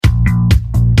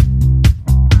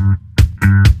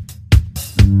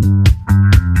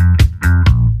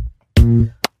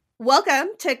Welcome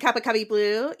to Cup of Cubby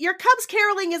Blue. Your Cubs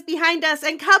caroling is behind us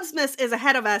and Cubsmas is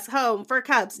ahead of us, home for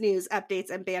Cubs news, updates,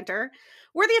 and banter.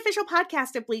 We're the official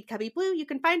podcast of Bleed Cubby Blue. You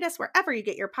can find us wherever you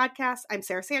get your podcasts. I'm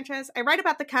Sarah Sanchez. I write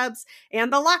about the Cubs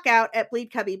and the lockout at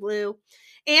Bleed Cubby Blue.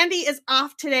 Andy is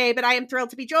off today, but I am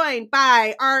thrilled to be joined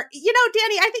by our,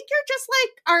 Danny, I think you're just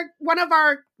like one of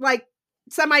our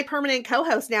semi-permanent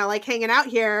co-hosts now, like hanging out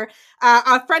here.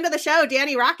 A friend of the show,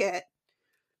 Danny Rocket.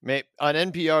 On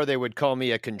NPR, they would call me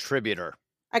a contributor.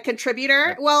 A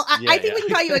contributor? Well, I think we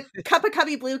can call you a Cup of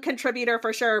Cubby Blue contributor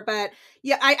for sure. But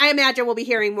yeah, I imagine we'll be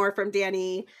hearing more from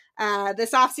Danny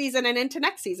this offseason and into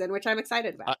next season, which I'm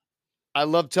excited about. I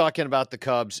love talking about the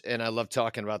Cubs, and I love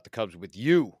talking about the Cubs with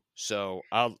you. So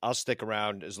I'll stick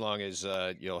around as long as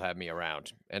you'll have me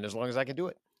around, and as long as I can do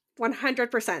it.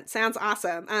 100%. Sounds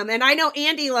awesome. And I know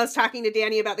Andy loves talking to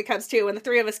Danny about the Cubs too. When the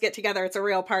three of us get together, it's a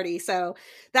real party. So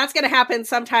that's going to happen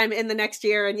sometime in the next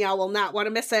year, and y'all will not want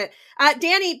to miss it.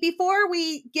 Danny, before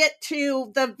we get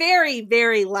to the very,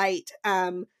 very light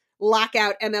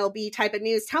lockout MLB type of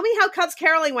news, tell me how Cubs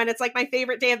caroling went. It's like my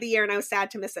favorite day of the year, and I was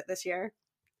sad to miss it this year.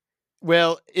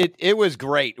 Well, it was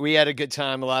great. We had a good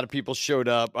time. A lot of people showed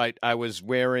up. I was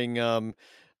wearing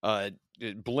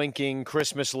blinking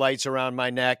Christmas lights around my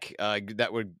neck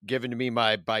that were given to me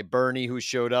by Bernie, who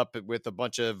showed up with a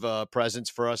bunch of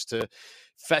presents for us to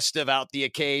festive out the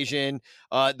occasion.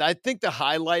 I think the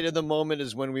highlight of the moment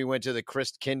is when we went to the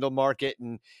Christkindl market,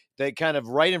 and they kind of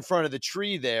right in front of the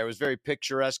tree there. It was a very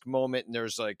picturesque moment, and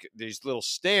there's like these little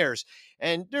stairs,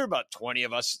 and there were about 20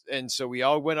 of us, and so we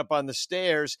all went up on the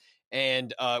stairs.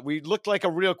 And we looked like a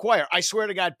real choir. I swear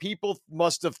to God, people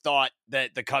must have thought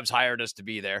that the Cubs hired us to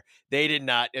be there. They did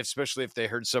not, especially if they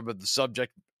heard some of the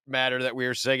subject matter that we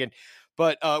were singing.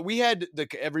 But we had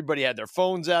everybody had their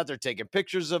phones out. They're taking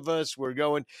pictures of us. We're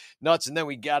going nuts. And then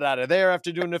we got out of there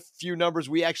after doing a few numbers.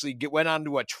 We actually went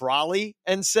onto a trolley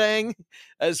and sang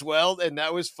as well. And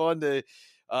that was fun to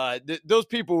those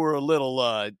people were a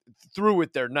little through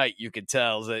with their night, you could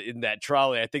tell, in that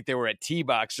trolley. I think they were at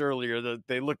T-Box earlier.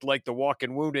 They looked like the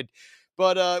Walking Wounded.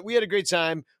 But we had a great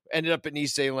time. Ended up at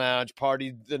Nisei Lounge,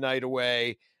 partied the night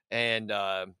away. And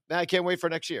I can't wait for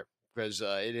next year because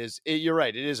you're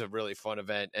right, it is a really fun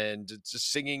event. And it's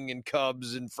just singing and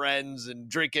Cubs and friends and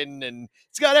drinking. And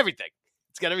it's got everything.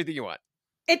 It's got everything you want.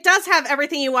 It does have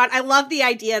everything you want. I love the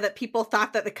idea that people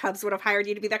thought that the Cubs would have hired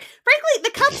you to be there. Frankly,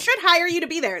 the Cubs should hire you to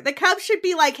be there. The Cubs should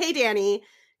be like, hey, Danny,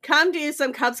 come do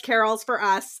some Cubs carols for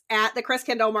us at the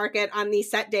Christkindl market on these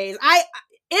set days.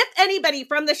 If anybody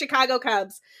from the Chicago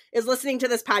Cubs is listening to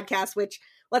this podcast, which,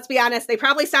 let's be honest, they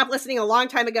probably stopped listening a long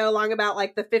time ago, long about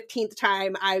like the 15th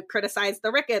time I criticized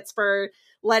the Ricketts for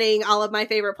letting all of my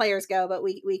favorite players go, but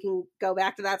we can go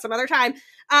back to that some other time.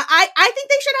 I think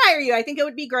they should hire you. I think it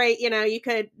would be great.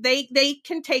 They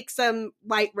can take some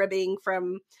light ribbing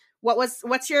from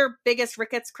what's your biggest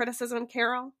Ricketts criticism,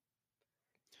 Carol?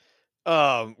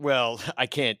 Well, I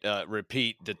can't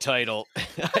repeat the title.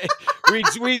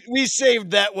 we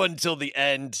saved that one till the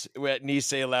end at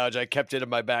Nisei Lounge. I kept it in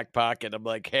my back pocket. I'm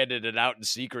like handed it out in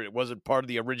secret. It wasn't part of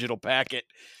the original packet,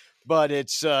 but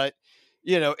it's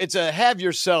it's a have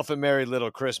yourself a merry little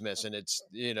Christmas, and it's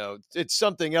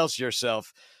something else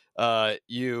yourself.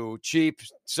 You cheap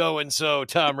so-and-so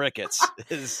Tom Ricketts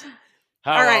is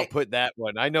how I'll put that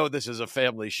one. I know this is a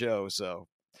family show, so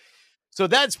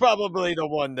that's probably the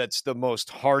one that's the most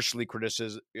harshly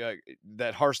criticizes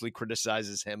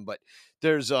him. But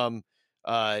there's all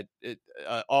I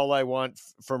want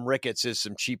from Ricketts is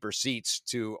some cheaper seats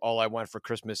to all I want for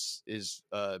Christmas is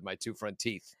my two front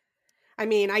teeth. I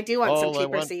mean, I do want some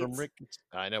cheaper seats.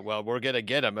 I know. Well, we're going to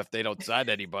get them if they don't sign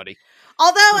anybody.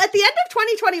 Although at the end of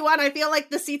 2021, I feel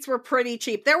like the seats were pretty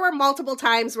cheap. There were multiple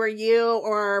times where you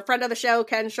or a friend of the show,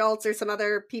 Ken Schultz, or some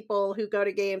other people who go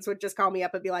to games would just call me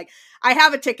up and be like, I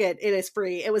have a ticket. It is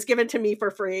free. It was given to me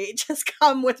for free. Just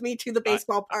come with me to the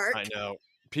baseball park. I know.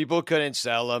 People couldn't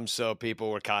sell them, so people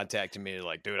were contacting me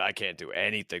like, dude, I can't do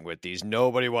anything with these.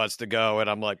 Nobody wants to go. And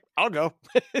I'm like, I'll go.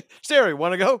 Sarah,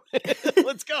 want to go?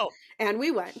 Let's go. And we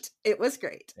went. It was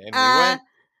great. And we went.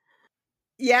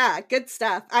 Yeah, good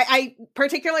stuff. I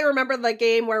particularly remember the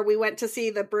game where we went to see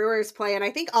the Brewers play, and I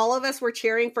think all of us were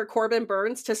cheering for Corbin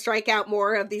Burns to strike out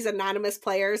more of these anonymous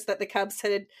players that the Cubs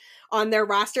had on their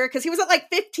roster, because he was at like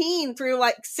 15 through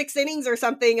like 6 innings or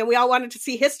something, and we all wanted to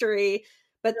see history.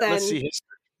 But then let's see history.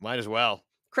 Might as well.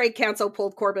 Craig Counsell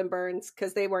pulled Corbin Burns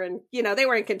because they were in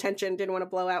contention, didn't want to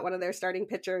blow out one of their starting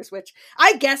pitchers, which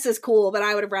I guess is cool, but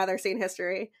I would have rather seen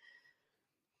history.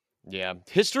 Yeah.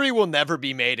 History will never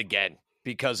be made again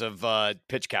because of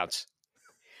pitch counts.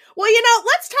 Well,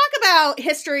 let's talk about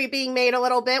history being made a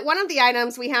little bit. One of the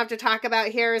items we have to talk about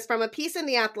here is from a piece in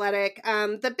The Athletic.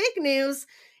 The big news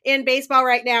in baseball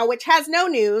right now, which has no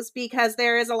news because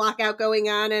there is a lockout going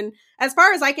on. And as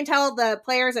far as I can tell, the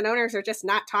players and owners are just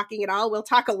not talking at all. We'll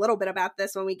talk a little bit about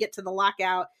this when we get to the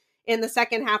lockout in the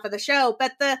second half of the show.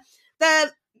 But the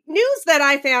news that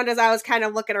I found as I was kind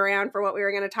of looking around for what we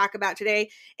were going to talk about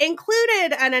today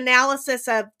included an analysis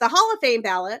of the Hall of Fame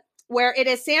ballot, where it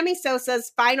is Sammy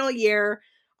Sosa's final year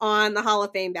on the Hall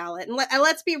of Fame ballot. And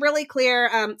let's be really clear.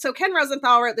 So Ken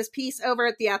Rosenthal wrote this piece over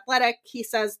at The Athletic. He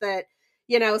says that,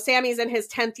 Sammy's in his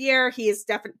 10th year. He's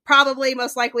probably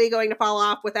most likely going to fall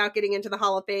off without getting into the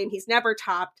Hall of Fame. He's never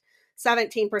topped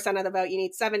 17% of the vote. You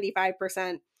need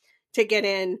 75% to get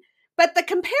in. But the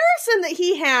comparison that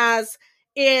he has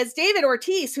is David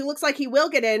Ortiz, who looks like he will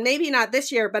get in, maybe not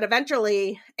this year, but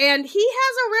eventually. And he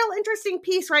has a real interesting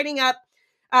piece writing up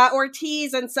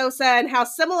Ortiz and Sosa and how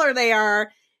similar they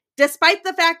are, despite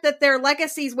the fact that their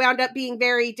legacies wound up being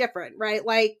very different, right?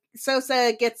 Like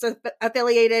Sosa gets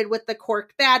affiliated with the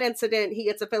cork bat incident. He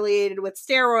gets affiliated with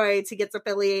steroids. He gets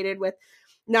affiliated with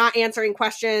not answering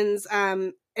questions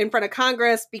in front of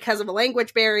Congress because of a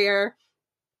language barrier.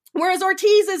 Whereas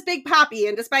Ortiz is Big Papi.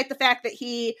 And despite the fact that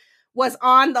he was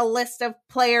on the list of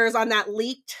players on that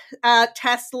leaked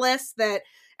test list that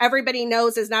everybody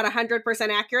knows is not 100%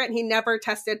 accurate, and he never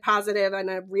tested positive on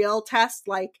a real test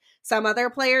like some other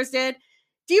players did.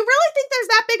 Do you really think there's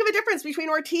that big of a difference between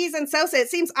Ortiz and Sosa? It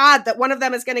seems odd that one of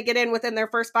them is going to get in within their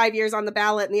first 5 years on the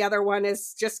ballot and the other one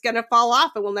is just going to fall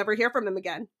off and we'll never hear from him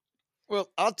again. Well,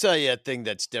 I'll tell you a thing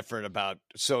that's different about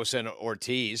Sosa and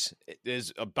Ortiz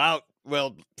is about,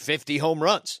 50 home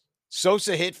runs.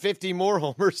 Sosa hit 50 more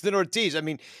homers than Ortiz. I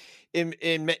mean,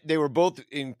 they were both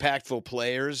impactful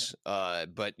players,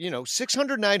 but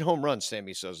 609 home runs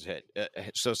Sammy Sosa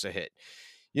hit.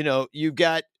 You've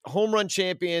got home run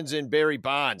champions in Barry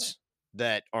Bonds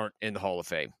that aren't in the Hall of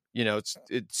Fame. It's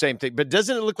same thing. But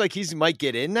doesn't it look like he might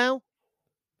get in now?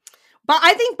 But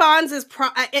I think Bonds is,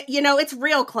 it's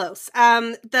real close.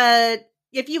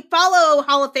 If you follow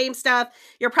Hall of Fame stuff,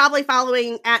 you're probably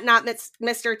following at Not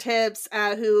Mr. Tibbs,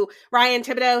 Ryan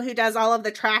Thibodeau, who does all of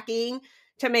the tracking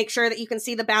to make sure that you can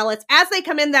see the ballots as they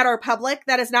come in that are public.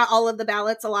 That is not all of the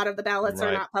ballots. A lot of the ballots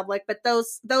are not public, but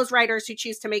those writers who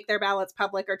choose to make their ballots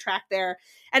public are tracked there.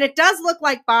 And it does look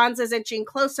like Bonds is inching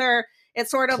closer. It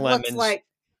sort of looks like,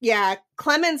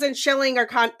 Clemens and Schilling are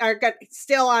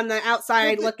still on the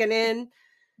outside looking in.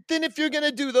 Then if you're going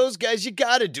to do those guys, you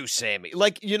got to do Sammy.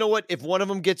 Like, you know what? If one of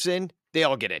them gets in, they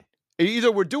all get in.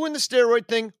 Either we're doing the steroid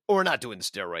thing or we're not doing the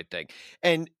steroid thing.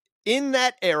 And in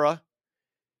that era,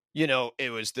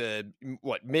 it was the,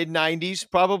 mid-90s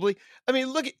probably. I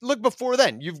mean, look before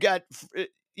then.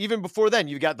 Even before then,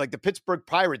 you've got like the Pittsburgh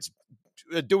Pirates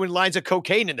doing lines of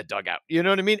cocaine in the dugout. You know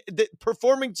what I mean? The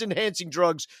performance-enhancing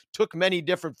drugs took many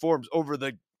different forms over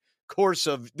the course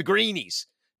of the greenies.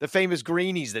 The famous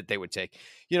greenies that they would take.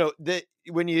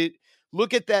 When you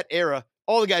look at that era,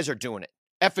 all the guys are doing it.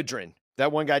 Ephedrine.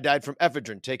 That one guy died from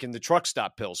ephedrine, taking the truck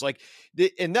stop pills.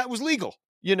 And that was legal,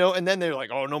 and then they're like,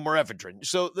 oh, no more ephedrine.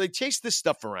 So they chase this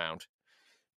stuff around.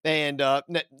 And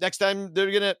next time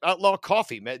they're going to outlaw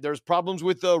coffee. There's problems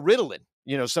with Ritalin.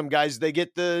 Some guys, they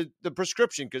get the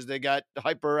prescription because they got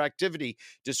hyperactivity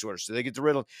disorder. So they get the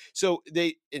Ritalin. So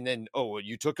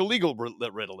you took illegal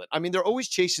Ritalin. I mean, they're always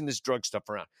chasing this drug stuff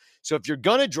around. So if you're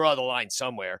going to draw the line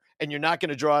somewhere and you're not going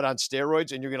to draw it on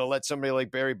steroids and you're going to let somebody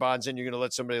like Barry Bonds in, you're going to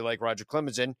let somebody like Roger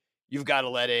Clemens in, you've got to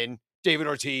let in David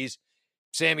Ortiz,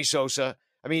 Sammy Sosa.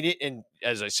 I mean, and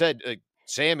as I said,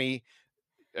 Sammy,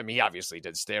 he obviously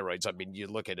did steroids. I mean, you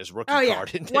look at his rookie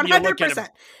card. And 100%.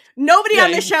 Nobody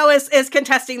on the show is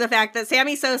contesting the fact that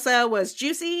Sammy Sosa was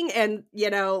juicing and,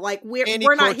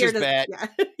 we're not here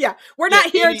to, we're not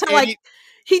here to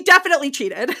he definitely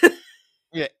cheated.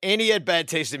 Yeah. And he had bad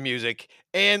taste in music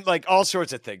and all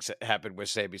sorts of things that happened with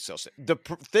Sammy Sosa. The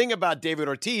thing about David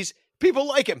Ortiz, people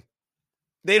like him.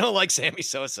 They don't like Sammy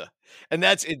Sosa. And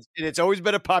it's always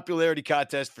been a popularity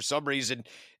contest for some reason.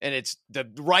 And it's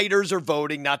the writers are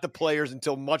voting, not the players,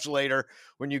 until much later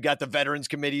when you got the veterans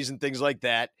committees and things like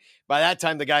that. By that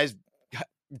time, the guy's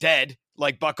dead,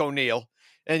 like Buck O'Neill.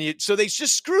 And so they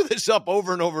just screw this up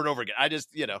over and over and over again. I just,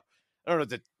 I don't know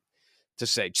what to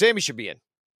say. Sammy should be in.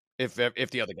 If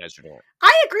the other guys are doing it.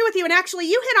 I agree with you. And actually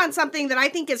you hit on something that I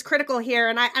think is critical here.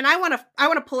 And I want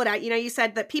to pull it out. You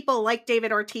said that people like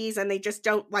David Ortiz and they just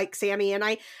don't like Sammy. And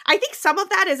I think some of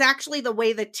that is actually the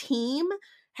way the team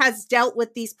has dealt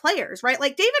with these players, right?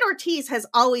 Like David Ortiz has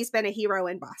always been a hero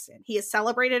in Boston. He is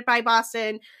celebrated by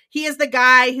Boston. He is the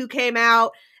guy who came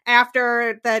out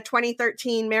after the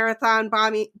 2013 marathon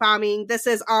bombing. This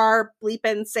is our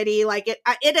bleeping city. Like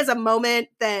it is a moment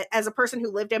that, as a person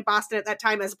who lived in Boston at that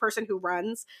time, as a person who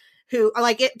runs, who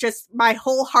like it just, my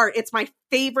whole heart, it's my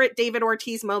favorite David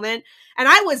Ortiz moment. And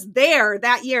I was there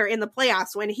that year in the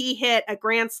playoffs when he hit a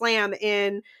grand slam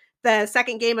in the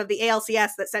second game of the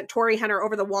ALCS that sent Torrey Hunter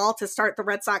over the wall to start the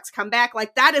Red Sox comeback.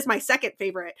 Like that is my second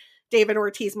favorite David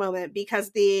Ortiz moment,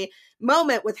 because the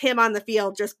moment with him on the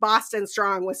field, just Boston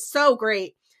strong, was so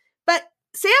great. But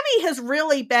Sammy has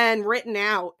really been written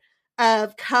out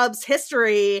of Cubs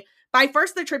history by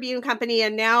first the Tribune Company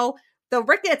and now the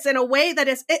Ricketts in a way that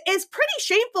is pretty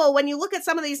shameful when you look at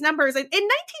some of these numbers. In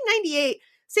 1998,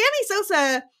 Sammy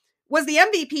Sosa was the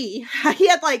MVP. He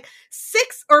had like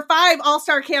 6 or 5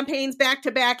 all-star campaigns back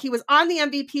to back. He was on the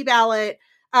MVP ballot.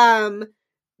 God,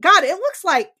 it looks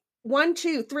like 1,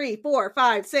 2, 3, 4,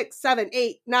 5, 6, 7,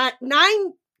 8, 9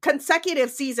 consecutive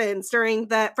seasons from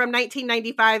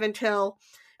 1995 until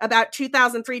about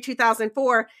 2003,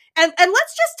 2004. And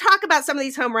let's just talk about some of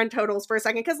these home run totals for a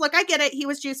second. Because look, I get it. He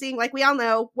was juicing, like we all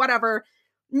know, whatever.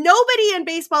 Nobody in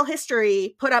baseball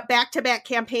history put up back-to-back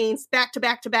campaigns,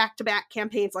 back-to-back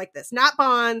campaigns like this. Not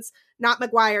Bonds, not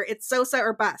McGuire. It's Sosa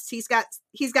or bust. He's got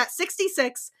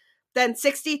 66, then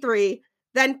 63,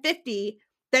 then 50,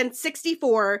 then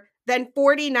 64, then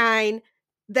 49,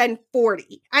 then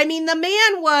 40. I mean, the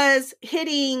man was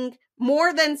hitting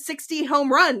more than 60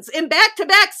 home runs in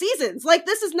back-to-back seasons. Like,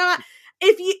 this is not,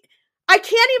 I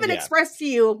can't even express to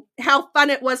you how fun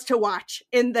it was to watch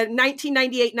in the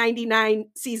 1998-99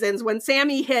 seasons when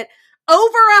Sammy hit over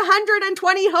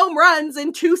 120 home runs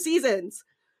in 2 seasons.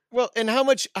 Well, and how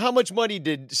much money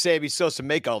did Sammy Sosa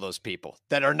make all those people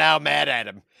that are now mad at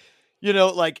him? You know,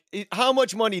 like, how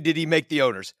much money did he make the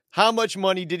owners? How much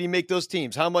money did he make those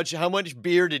teams? How much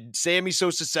beer did Sammy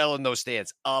Sosa sell in those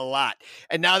stands? A lot.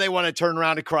 And now they want to turn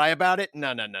around and cry about it?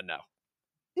 No. Not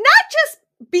just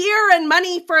beer and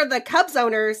money for the Cubs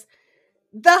owners.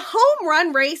 The home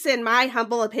run race, in my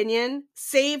humble opinion,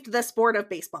 saved the sport of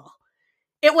baseball.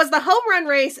 It was the home run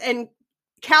race and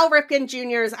Cal Ripken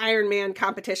Jr.'s Ironman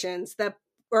competitions,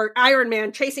 or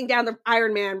Ironman, chasing down the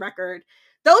Ironman record.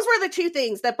 Those were the 2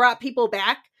 things that brought people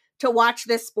back to watch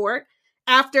this sport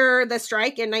after the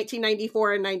strike in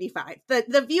 1994 and 95.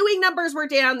 The viewing numbers were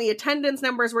down. The attendance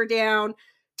numbers were down.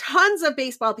 Tons of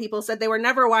baseball people said they were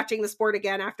never watching the sport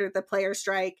again after the players'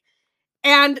 strike.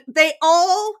 And they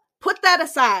all put that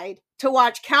aside to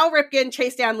watch Cal Ripken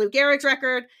chase down Lou Gehrig's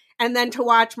record, and then to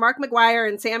watch Mark McGuire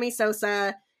and Sammy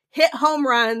Sosa hit home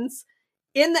runs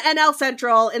in the NL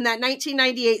Central in that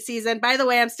 1998 season. By the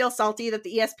way, I'm still salty that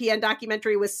the ESPN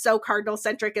documentary was so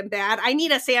Cardinal-centric and bad. I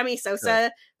need a Sammy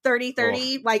Sosa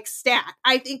 30-30 like stat.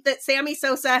 I think that Sammy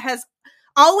Sosa has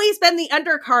always been the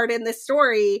undercard in this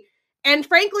story. And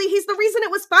frankly, he's the reason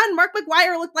it was fun. Mark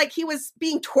McGuire looked like he was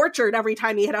being tortured every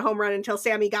time he hit a home run until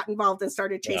Sammy got involved and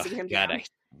started chasing him down.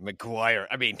 McGuire,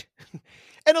 I mean...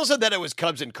 And also that it was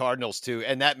Cubs and Cardinals too,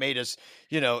 and that made us,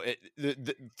 you know,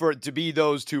 for it to be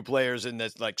those 2 players in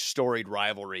this like storied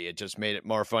rivalry, it just made it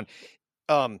more fun.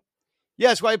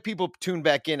 That's why people tune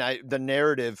back in. The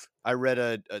narrative I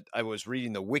read I was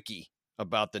reading the wiki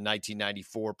about the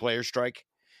 1994 player strike,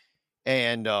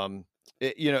 and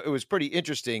it was pretty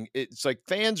interesting. It's like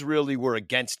fans really were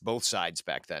against both sides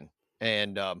back then,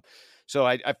 and so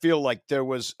I feel like there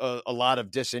was a lot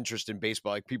of disinterest in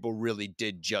baseball. Like people really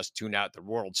did just tune out. The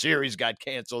World Series got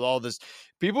canceled. All this,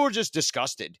 people were just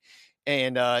disgusted,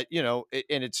 and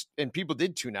and people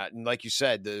did tune out. And like you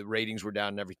said, the ratings were down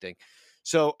and everything.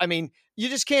 So I mean, you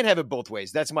just can't have it both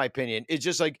ways. That's my opinion. It's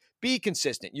just like be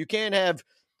consistent. You can't have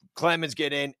Clemens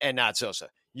get in and not Sosa.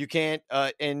 You can't,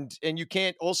 and you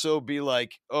can't also be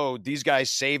like, oh, these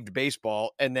guys saved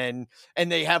baseball, and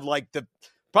they have like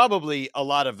probably a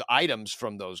lot of items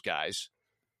from those guys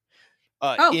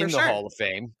in the Hall of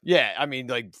Fame. Yeah. I mean,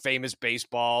 like famous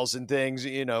baseballs and things,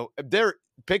 you know, their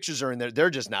pictures are in there. They're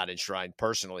just not enshrined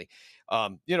personally.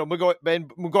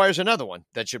 McGuire's another one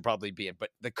that should probably be in, but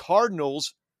the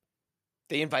Cardinals,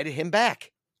 they invited him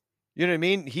back. You know what I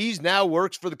mean? He's now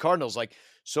works for the Cardinals. Like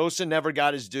Sosa never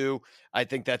got his due. I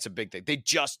think that's a big thing. They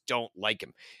just don't like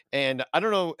him. And I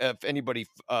don't know if anybody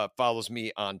follows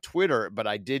me on Twitter, but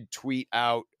I did tweet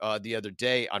out the other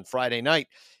day on Friday night,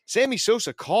 Sammy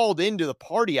Sosa called into the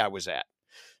party I was at.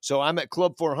 So I'm at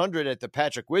Club 400 at the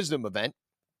Patrick Wisdom event.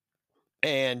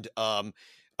 And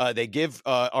they give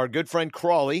our good friend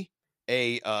Crawley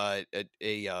a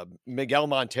Miguel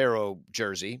Montero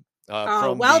jersey.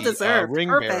 From well-deserved. Ring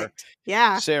Perfect.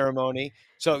 Bearer ceremony.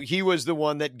 So he was the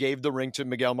one that gave the ring to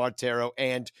Miguel Montero,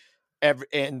 and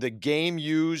the game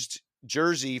used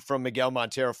jersey from Miguel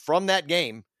Montero from that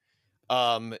game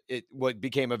it what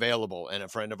became available, and a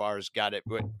friend of ours got it.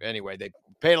 Anyway, they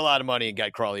paid a lot of money and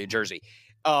got Crawley a jersey.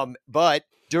 But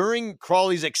during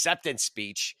Crawley's acceptance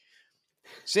speech,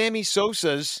 Sammy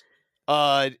Sosa's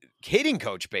hitting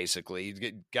coach,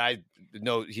 basically, guy,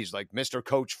 no, he's like Mr.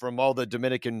 Coach from all the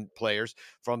Dominican players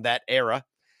from that era.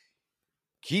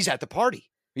 He's at the party.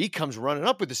 He comes running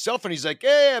up with his cell phone. He's like,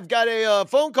 "Hey, I've got a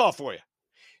phone call for you."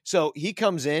 So he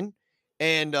comes in,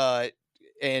 and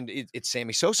it's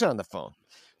Sammy Sosa on the phone.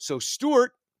 So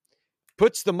Stuart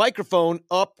puts the microphone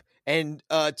up and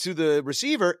to the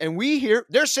receiver, and we hear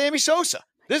there's Sammy Sosa.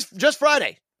 This just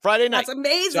Friday night. That's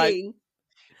amazing.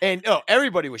 And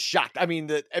everybody was shocked. I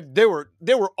mean, there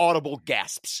were audible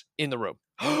gasps in the room.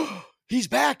 He's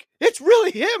back. It's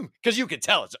really him, because you can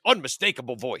tell it's an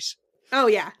unmistakable voice. Oh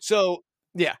yeah. So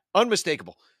yeah,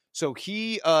 unmistakable. So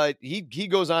he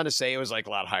goes on to say, it was like a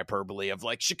lot of hyperbole of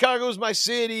like, Chicago's my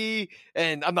city,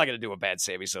 and I'm not going to do a bad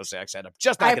Sammy Sosa accent. I'm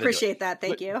just not going to do it. I appreciate that.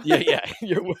 Thank you. Yeah,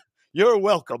 you're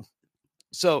welcome.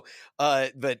 So,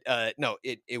 no,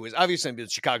 it was obviously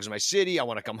Chicago's my city. I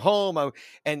want to come home.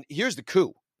 And here's the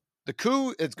coup. The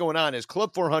coup that's going on is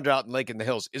Club 400 out in Lake in the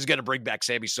Hills is going to bring back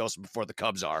Sammy Sosa before the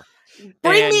Cubs are.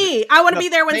 Bring me. I want to be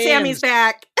there when Sammy's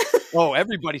back. Oh,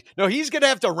 everybody. No, he's going to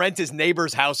have to rent his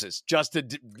neighbors' houses just to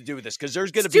do this, because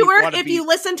there's going to be... Stuart, if you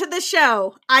listen to this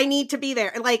show, I need to be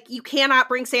there. Like, you cannot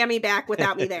bring Sammy back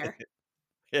without me there.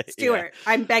 Stuart,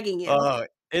 yeah. I'm begging you.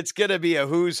 It's going to be a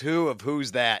who's who of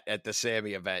who's that at the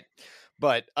Sammy event.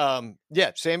 But,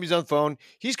 yeah, Sammy's on the phone.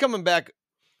 He's coming back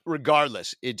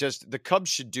regardless. The Cubs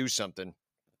should do something,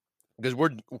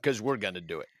 because we're going to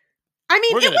do it. I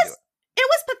mean, it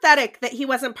was pathetic that he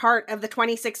wasn't part of the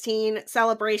 2016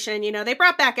 celebration. You know, they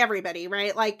brought back everybody,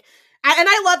 right? Like, and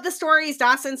I love the stories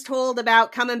Dawson's told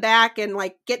about coming back and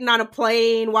like getting on a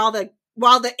plane while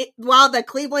the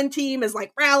Cleveland team is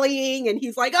like rallying, and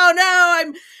he's like, "Oh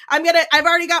no, I've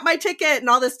already got my ticket," and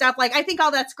all this stuff. Like, I think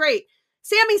all that's great.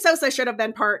 Sammy Sosa should have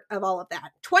been part of all of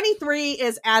that. 23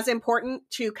 is as important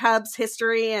to Cubs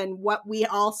history and what we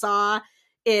all saw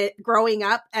it growing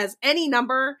up as any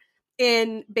number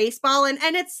in baseball. And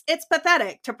it's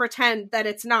pathetic to pretend that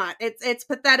it's not. It's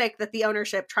pathetic that the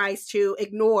ownership tries to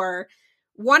ignore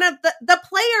one of the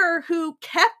player who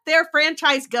kept their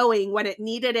franchise going when it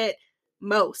needed it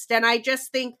most. And I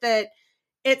just think that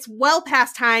it's well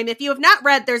past time. If you have not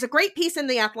read, there's a great piece in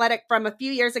The Athletic from a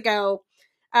few years ago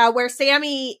where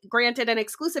Sammy granted an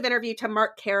exclusive interview to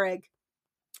Mark Carrig.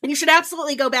 And you should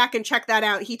absolutely go back and check that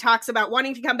out. He talks about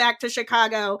wanting to come back to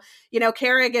Chicago. You know,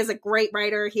 Carrig is a great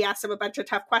writer. He asks him a bunch of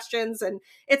tough questions, and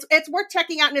it's worth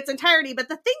checking out in its entirety. But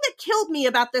the thing that killed me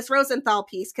about this Rosenthal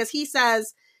piece, because he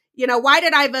says, you know, why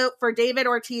did I vote for David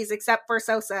Ortiz except for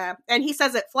Sosa? And he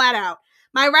says it flat out.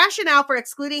 My rationale for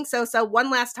excluding Sosa one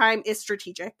last time is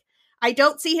strategic. I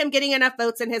don't see him getting enough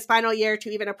votes in his final year to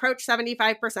even approach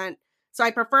 75%. So I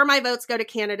prefer my votes go to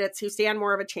candidates who stand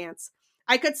more of a chance.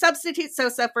 I could substitute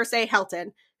Sosa for, say,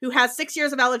 Helton, who has 6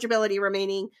 years of eligibility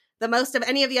remaining, the most of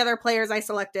any of the other players I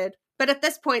selected. But at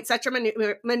this point, such a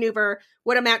maneuver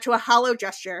would amount to a hollow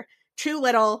gesture. Too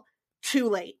little, too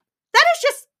late. That is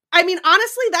just, I mean,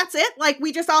 honestly, that's it. Like,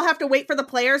 we just all have to wait for the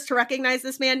players to recognize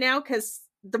this man now because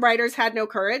the writers had no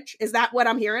courage. Is that what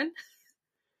I'm hearing?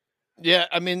 Yeah,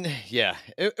 I mean, yeah.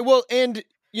 Well, and...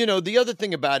 you know, the other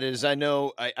thing about it is I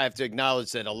know I have to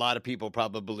acknowledge that a lot of people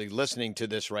probably listening to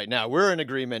this right now, we're in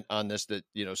agreement on this, that,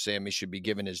 you know, Sammy should be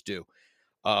given his due.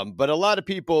 But a lot of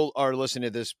people are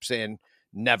listening to this saying,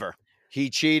 never. He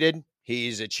cheated.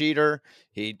 He's a cheater.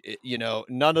 You know,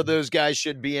 none of those guys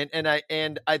should be in. And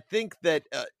I think that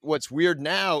what's weird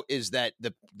now is that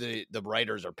the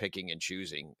writers are picking and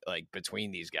choosing like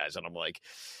between these guys. And I'm like,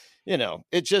 you know,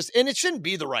 it shouldn't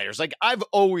be the writers. Like, I've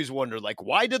always wondered, like,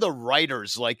 why do the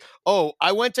writers like, oh,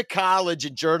 I went to college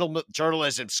and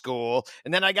journalism school,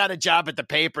 and then I got a job at the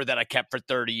paper that I kept for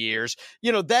 30 years.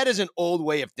 You know, that is an old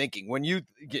way of thinking. When you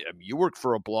work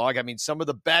for a blog, I mean, some of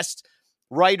the best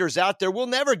writers out there will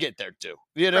never get their due.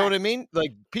 You know right. What I mean?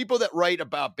 Like, people that write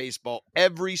about baseball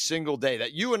every single day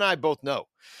that you and I both know,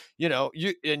 you know,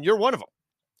 you're one of them.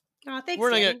 Oh,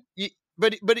 thanks,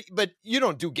 But you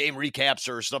don't do game recaps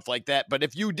or stuff like that. But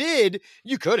if you did,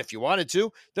 you could if you wanted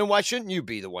to. Then why shouldn't you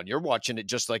be the one? You're watching it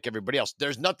just like everybody else.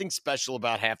 There's nothing special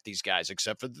about half these guys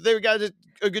except for they got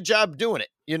a good job doing it.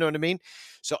 You know what I mean?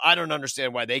 So I don't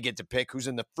understand why they get to pick who's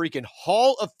in the freaking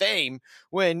Hall of Fame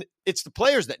when it's the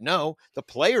players that know. The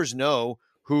players know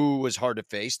who was hard to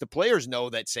face. The players know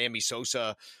that Sammy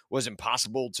Sosa was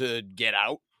impossible to get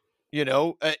out. You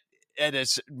know, and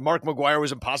as Mark McGwire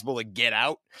was impossible to get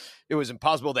out. It was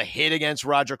impossible to hit against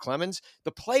Roger Clemens.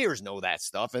 The players know that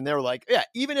stuff. And they're like, yeah,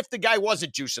 even if the guy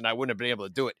wasn't juicing, I wouldn't have been able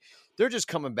to do it. they're just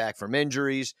coming back from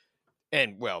injuries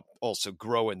and, well, also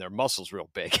growing their muscles real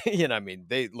big. I mean,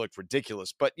 they look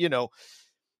ridiculous, but,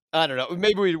 I don't know.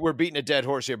 Maybe we're beating a dead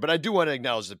horse here, but I do want to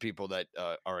acknowledge the people that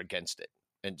are against it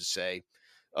and to say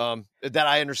that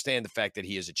I understand the fact that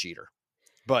he is a cheater,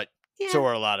 but so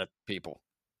are a lot of people.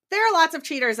 There are lots of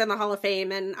cheaters in the Hall of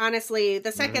Fame, and honestly,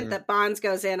 the second that Bonds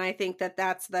goes in, I think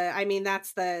that's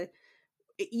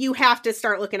you have to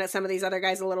start looking at some of these other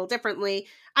guys a little differently.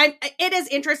 It is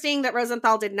interesting that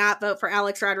Rosenthal did not vote for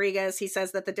Alex Rodriguez. He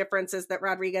says that the difference is that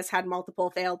Rodriguez had multiple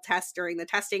failed tests during the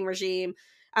testing regime.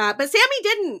 But Sammy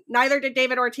didn't. Neither did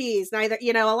David Ortiz. Neither,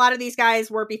 a lot of these guys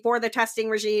were before the testing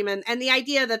regime, and the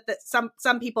idea that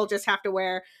some people just have to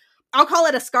wear, I'll call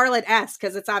it a Scarlet S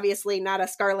because it's obviously not a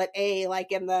Scarlet A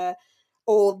like in the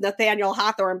old Nathaniel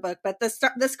Hawthorne book, but the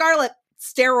Scarlet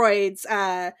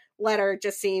steroids letter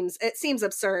just seems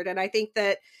absurd. And I think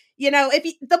that if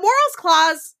the morals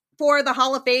clause for the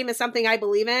Hall of Fame is something I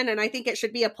believe in, and I think it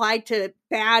should be applied to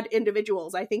bad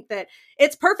individuals. I think that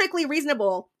it's perfectly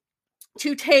reasonable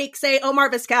to take, say, Omar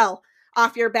Vizquel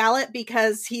off your ballot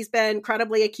because he's been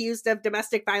credibly accused of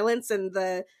domestic violence, and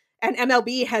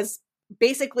MLB has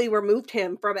basically removed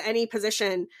him from any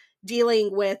position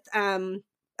dealing with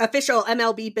official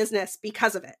MLB business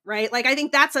because of it, right? Like, I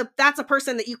think that's a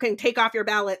person that you can take off your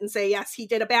ballot and say, yes, he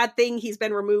did a bad thing. He's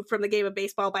been removed from the game of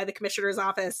baseball by the commissioner's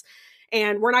office,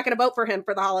 and we're not going to vote for him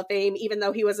for the Hall of Fame, even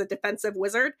though he was a defensive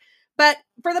wizard. But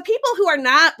for the people who are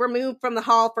not removed from the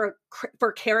Hall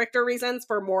for character reasons,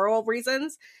 for moral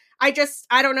reasons, I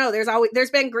don't know.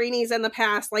 There's been greenies in the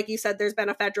past. Like you said, there's been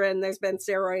ephedrine, there's been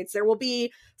steroids. There will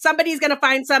be, somebody's going to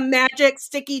find some magic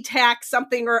sticky tack,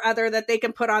 something or other that they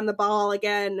can put on the ball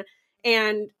again.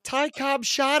 And Ty Cobb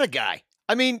shot a guy.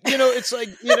 I mean, it's like,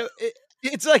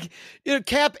 it's like,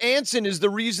 Cap Anson is the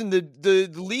reason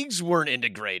the leagues weren't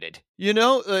integrated,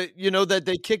 that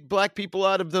they kicked black people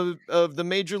out of the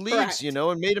major leagues, Correct.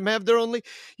 and made them have their own league.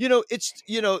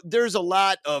 There's a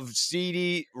lot of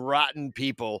seedy, rotten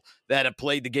people that have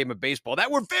played the game of baseball that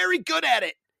were very good at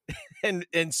it.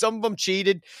 And some of them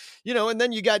cheated, and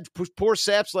then you got poor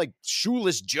saps like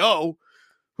Shoeless Joe,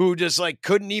 who just like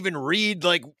couldn't even read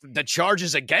like the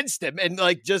charges against him and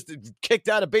like just kicked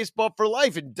out of baseball for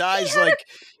life and dies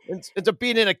ends up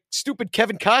being in a stupid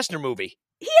Kevin Costner movie.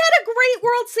 He had a great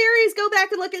World Series. Go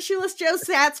back and look at Shoeless Joe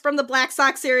stats from the Black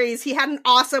Sox series. He had an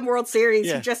awesome World Series.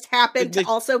 Yeah. He just happened to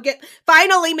also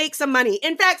finally make some money.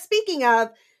 In fact, speaking of,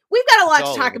 we've got a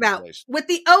lot to talk about with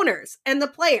the owners and the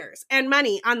players and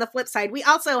money on the flip side. We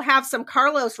also have some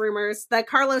Carlos rumors, the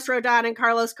Carlos Rodon and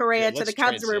Carlos Correa to the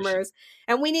Cubs rumors,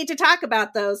 and we need to talk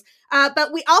about those.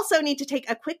 But we also need to take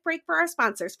a quick break for our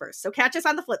sponsors first. So catch us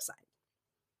on the flip side.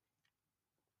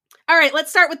 All right, let's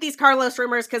start with these Carlos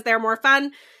rumors because they're more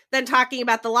fun than talking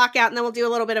about the lockout, and then we'll do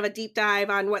a little bit of a deep dive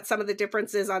on what some of the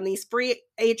differences on these free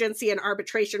agency and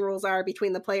arbitration rules are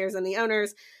between the players and the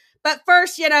owners. But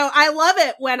first, I love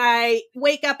it when I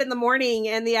wake up in the morning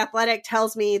and The Athletic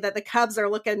tells me that the Cubs are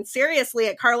looking seriously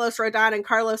at Carlos Rodon and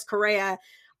Carlos Correa.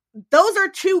 Those are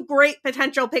two great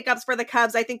potential pickups for the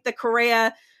Cubs. I think the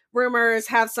Correa rumors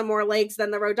have some more legs than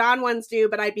the Rodon ones do,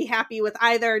 but I'd be happy with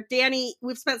either. Danny,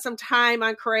 we've spent some time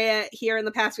on Correa here in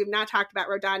the past. We've not talked about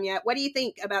Rodon yet. What do you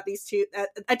think about these two?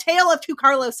 A tale of two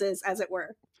Carloses, as it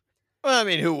were. Well, I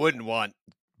mean, who wouldn't want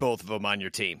both of them on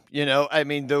your team? I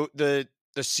mean, the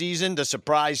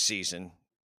surprise season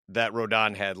that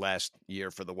Rodon had last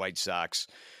year for the White Sox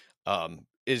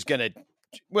he's going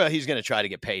to try to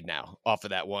get paid now off of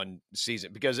that one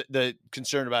season because the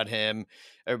concern about him,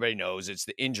 everybody knows it's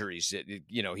the injuries.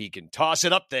 He can toss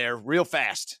it up there real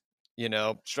fast,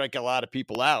 strike a lot of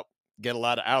people out, get a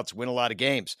lot of outs, win a lot of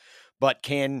games, but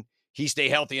can he stay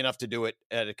healthy enough to do it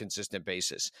at a consistent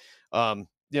basis? That's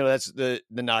the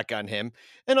knock on him.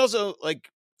 And also, like,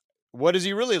 what is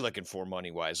he really looking for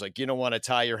money-wise? Like, you don't want to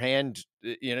tie your hand.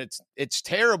 It's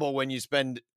terrible when you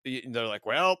spend, they're like,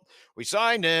 well, we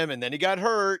signed him and then he got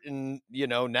hurt and,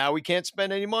 now we can't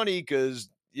spend any money because,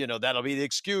 that'll be the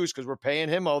excuse because we're paying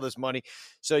him all this money.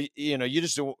 So, you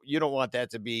don't want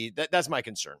that to be, that's my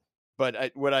concern.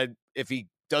 But if he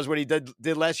does what he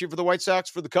did last year for the White Sox,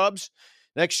 for the Cubs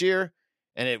next year,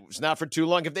 and it was not for too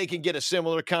long, if they can get a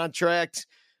similar contract,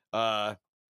 to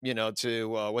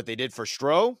what they did for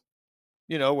Stroh,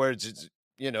 where it's,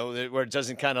 where it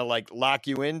doesn't kind of like lock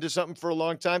you into something for a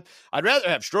long time. I'd rather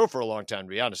have Stroh for a long time, to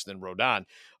be honest, than Rodon.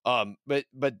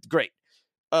 But great.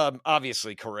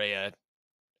 Obviously Correa,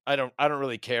 I don't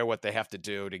really care what they have to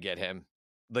do to get him.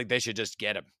 Like, they should just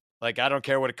get him. Like, I don't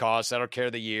care what it costs. I don't care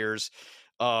the years.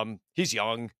 He's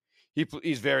young.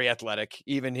 He's very athletic.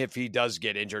 Even if he does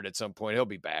get injured at some point, he'll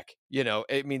be back.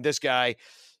 I mean, this guy,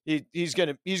 he's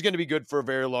gonna be good for a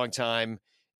very long time.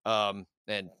 And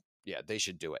yeah, they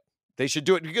should do it. They should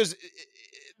do it because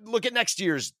look at next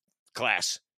year's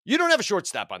class. You don't have a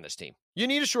shortstop on this team. You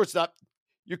need a shortstop.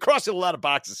 You're crossing a lot of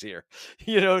boxes here.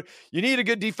 You know, you need a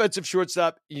good defensive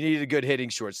shortstop. You need a good hitting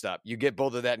shortstop. You get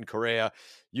both of that in Correa.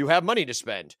 You have money to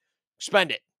spend. Spend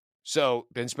it. So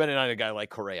been spending on a guy like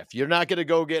Correa. If you're not going to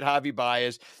go get Javi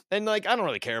Baez, and like, I don't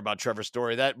really care about Trevor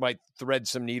Story. That might thread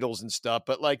some needles and stuff,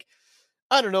 but like,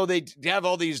 I don't know. They have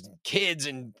all these kids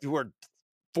and who are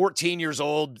 14 years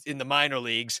old in the minor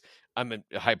leagues. I'm in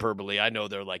hyperbole. I know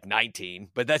they're like 19,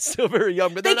 but that's still very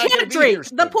young. But they can't drink.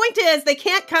 The point is, they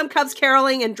can't come Cubs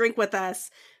caroling and drink with us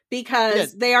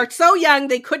because they are so young.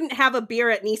 They couldn't have a beer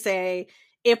at Nisei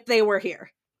if they were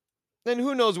here. And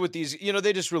who knows what these, you know,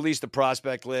 they just released the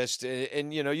prospect list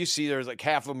and you know, you see there's like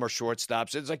half of them are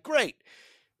shortstops. It's like, great.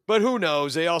 But who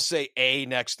knows? They all say A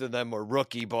next to them or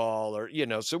rookie ball or, you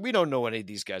know, so we don't know what any of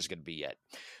these guys are going to be yet.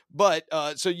 But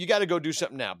so you got to go do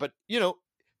something now. But, you know,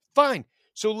 fine.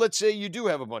 So let's say you do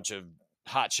have a bunch of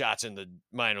hot shots in the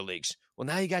minor leagues. Well,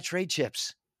 now you got trade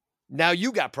chips. Now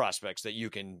you got prospects that you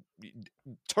can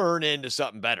turn into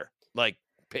something better, like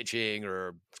pitching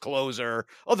or closer,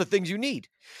 all the things you need.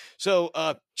 So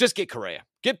just get Correa.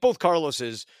 Get both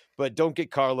Carloses, but don't get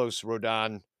Carlos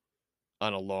Rodon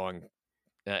on a long,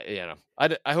 you know,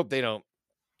 I hope they don't,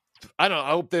 I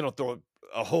hope they don't throw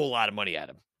a whole lot of money at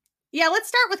him. Yeah, let's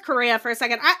start with Correa for a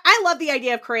second. I love the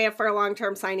idea of Correa for a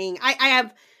long-term signing.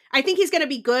 I think he's going to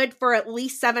be good for at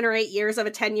least 7 or 8 years of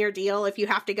a 10-year deal if you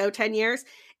have to go 10 years.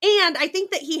 And I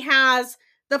think that he has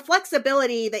the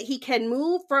flexibility that he can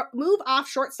move off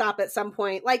shortstop at some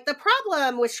point. Like the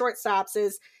problem with shortstops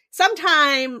is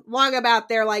sometime long about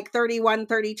their like 31,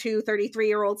 32,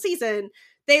 33-year-old season,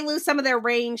 they lose some of their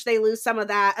range. They lose some of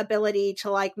that ability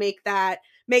to like make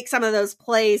some of those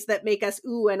plays that make us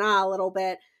ooh and ah a little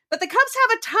bit. But the Cubs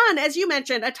have a ton, as you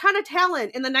mentioned, a ton of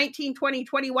talent in the 19, 20,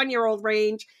 21-year-old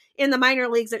range in the minor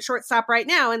leagues at shortstop right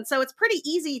now. And so it's pretty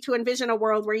easy to envision a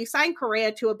world where you sign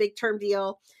Correa to a big term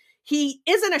deal. He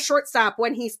isn't a shortstop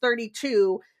when he's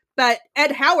 32, but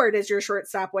Ed Howard is your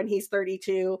shortstop when he's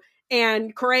 32.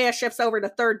 And Correa shifts over to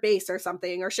third base or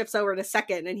something, or shifts over to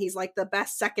second, and he's like the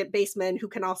best second baseman who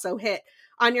can also hit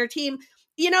on your team.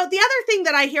 You know, the other thing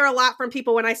that I hear a lot from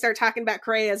people when I start talking about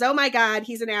Correa is, oh my God,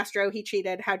 he's an Astro. He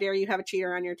cheated. How dare you have a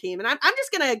cheater on your team? And I'm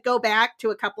just going to go back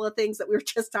to a couple of things that we were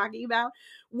just talking about.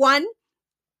 One,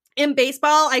 in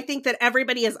baseball, I think that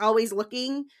everybody is always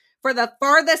looking for the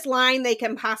farthest line they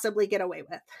can possibly get away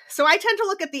with. So I tend to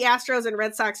look at the Astros and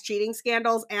Red Sox cheating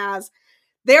scandals as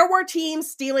there were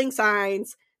teams stealing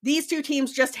signs. These two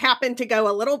teams just happened to go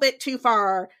a little bit too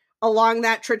far along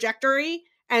that trajectory.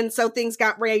 And so things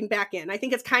got reined back in. I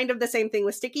think it's kind of the same thing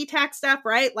with sticky tack stuff,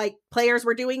 right? Like players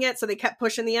were doing it, so they kept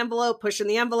pushing the envelope.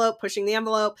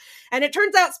 And it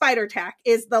turns out spider tack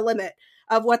is the limit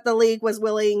of what the league was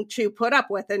willing to put up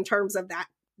with in terms of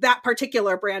that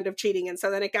particular brand of cheating. And so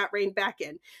then it got reined back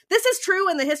in. This is true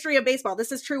in the history of baseball.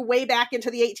 This is true way back into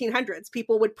the 1800s.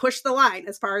 People would push the line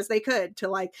as far as they could to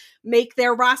like make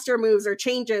their roster moves or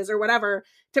changes or whatever.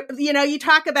 You know, you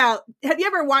talk about, have you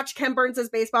ever watched Ken Burns'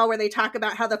 baseball where they talk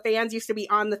about how the fans used to be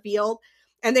on the field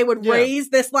and they would raise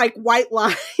this like white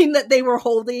line that they were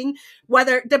holding,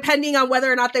 depending on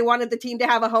whether or not they wanted the team to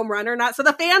have a home run or not. So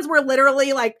the fans were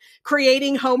literally like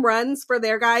creating home runs for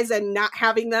their guys and not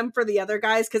having them for the other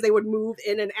guys because they would move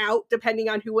in and out depending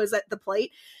on who was at the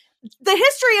plate. The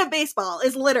history of baseball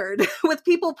is littered with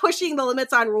people pushing the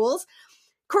limits on rules.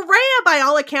 Correa, by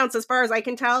all accounts, as far as I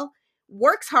can tell,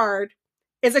 works hard,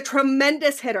 is a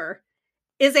tremendous hitter,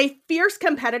 is a fierce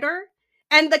competitor.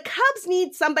 And the Cubs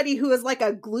need somebody who is like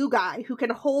a glue guy who can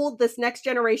hold this next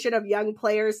generation of young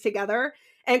players together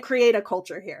and create a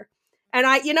culture here.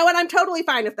 And you know what? I'm totally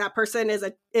fine if that person is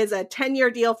a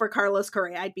 10-year deal for Carlos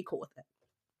Correa. I'd be cool with it.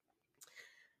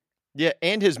 Yeah,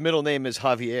 and his middle name is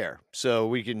Javier, so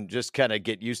we can just kind of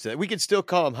get used to that. We can still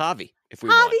call him Javi if we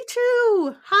want.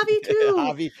 Javi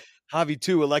too. Javi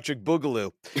too, Electric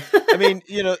Boogaloo. I mean,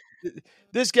 you know,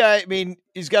 this guy, I mean,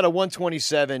 he's got a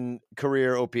 127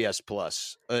 career OPS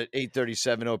plus,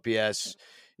 837 OPS.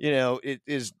 You know,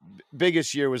 his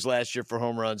biggest year was last year for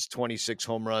home runs, 26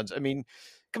 home runs. I mean,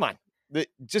 come on,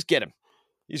 just get him.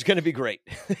 He's going to be great.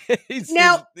 he's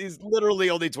literally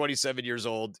only 27 years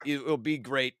old. He'll be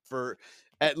great for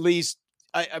at least,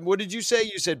 what did you say?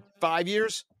 You said 5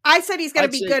 years? I said he's going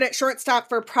to be good at shortstop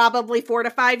for probably 4 to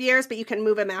 5 years, but you can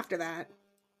move him after that.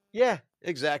 Yeah,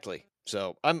 exactly.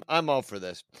 So I'm all for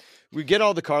this. We get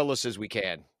all the Carloses we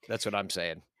can. That's what I'm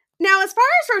saying. Now, as far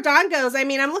as Rodon goes, I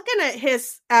mean, I'm looking at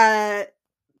his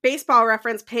baseball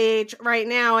reference page right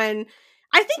now, and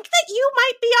I think that you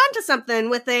might be onto something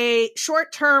with a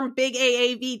short-term big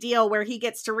AAV deal where he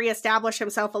gets to reestablish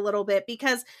himself a little bit,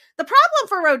 because the problem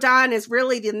for Rodon is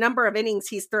really the number of innings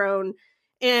he's thrown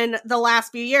in the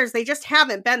last few years. They just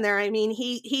haven't been there. I mean,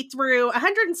 he threw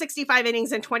 165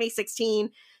 innings in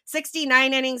 2016,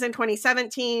 69 innings in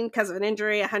 2017 because of an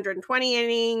injury, 120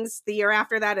 innings the year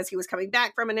after that as he was coming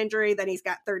back from an injury. Then he's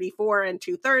got 34 and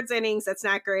 2/3 innings. That's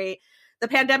not great. The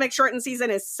pandemic shortened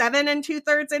season is 7 and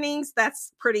 2/3 innings.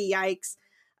 That's pretty yikes.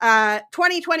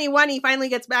 2021, he finally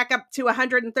gets back up to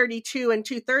 132 and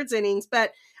 2/3 innings,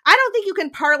 but I don't think you can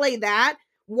parlay that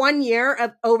 1 year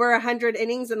of over 100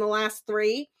 innings in the last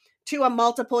 3 to a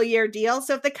multiple year deal.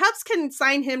 So if the Cubs can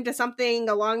sign him to something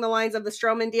along the lines of the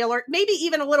Stroman deal, or maybe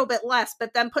even a little bit less,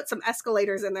 but then put some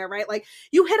escalators in there, right? Like,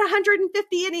 you hit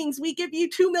 150 innings, we give you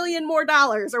 $2 million more,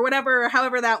 or whatever,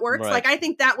 however that works. Right. Like, I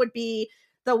think that would be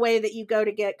the way that you go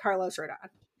to get Carlos Rodon.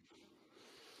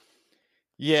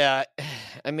 Yeah,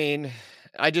 I mean,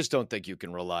 I just don't think you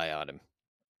can rely on him.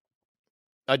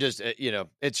 I just,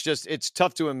 it's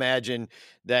tough to imagine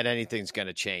that anything's going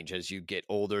to change as you get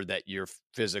older, that you're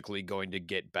physically going to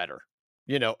get better,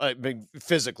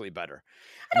 physically better.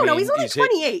 I don't know. He's only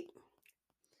 28.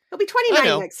 He'll be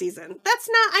 29 next season. That's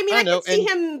not, I mean, I can see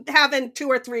him having 2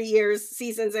 or 3 years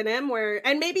seasons in him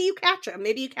and maybe you catch him.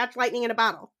 Maybe you catch lightning in a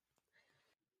bottle.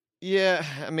 Yeah,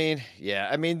 I mean,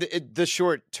 the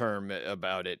short term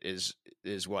about it is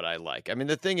what I like. I mean,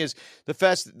 the thing is, the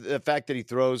fact that he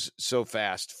throws so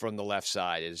fast from the left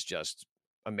side is just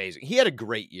amazing. He had a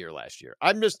great year last year.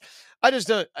 I don't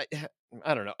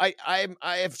know. I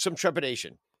have some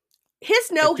trepidation.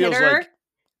 His no-hitter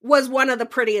was one of the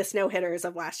prettiest no-hitters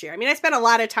of last year. I mean, I spent a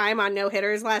lot of time on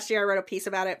no-hitters last year. I wrote a piece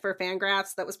about it for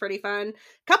Fangraphs that was pretty fun.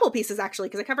 A couple pieces, actually,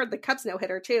 because I covered the Cubs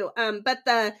no-hitter, too. But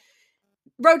the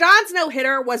Rodon's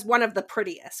no-hitter was one of the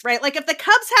prettiest, right? Like, if the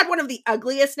Cubs had one of the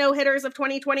ugliest no-hitters of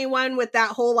 2021 with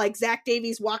that whole, like, Zach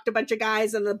Davies walked a bunch of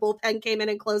guys and the bullpen came in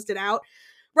and closed it out,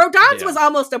 Rodon's was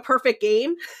almost a perfect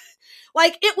game.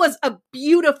 Like, it was a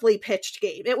beautifully pitched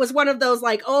game. It was one of those,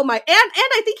 like, oh my, and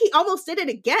I think he almost did it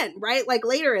again, right? Like,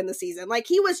 later in the season. Like,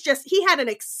 he had an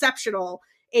exceptional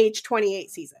age 28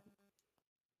 season.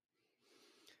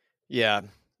 Yeah.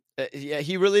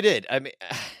 He really did. I mean,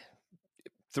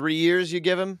 3 years you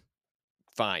give him,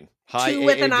 fine. High 2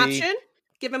 with AAV. an option.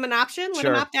 Give him an option. Let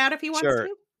him opt out if he wants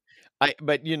to.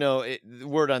 But the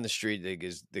word on the street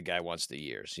is the guy wants the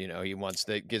years. He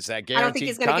gets that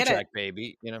guaranteed contract,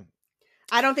 baby.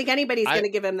 I don't think anybody's going to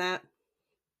give him that.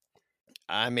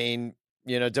 I mean,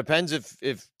 depends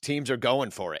if teams are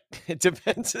going for it. It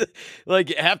depends.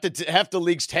 Like, half the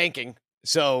league's tanking,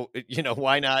 so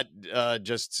why not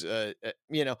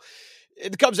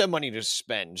the Cubs have money to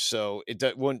spend, so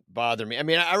it wouldn't bother me. I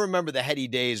mean, I remember the heady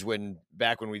days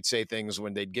back when we'd say things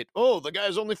when they'd get, the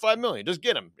guy's only $5 million, just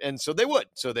get him. And so they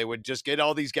would just get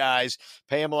all these guys,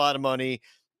 pay him a lot of money,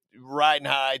 riding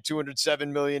high,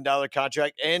 $207 million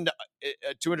contract and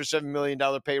a $207 million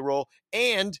payroll.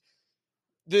 And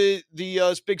the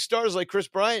big stars like Chris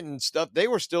Bryant and stuff, they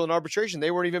were still in arbitration.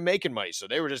 They weren't even making money. So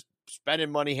they were just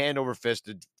spending money hand over fist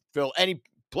to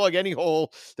plug any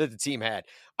hole that the team had.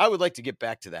 I would like to get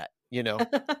back to that, Yeah,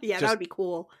 that would be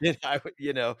cool.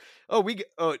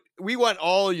 We want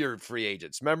all your free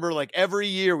agents. Remember, like, every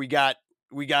year we got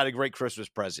a great Christmas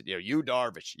present. You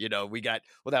Darvish,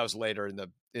 that was later in the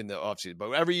offseason,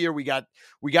 but every year we got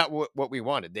what we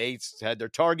wanted. They had their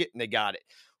target and they got it.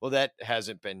 Well, that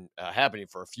hasn't been happening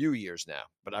for a few years now,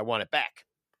 but I want it back.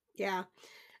 Yeah.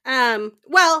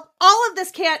 Well,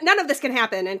 none of this can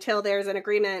happen until there's an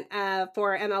agreement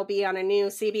for MLB on a new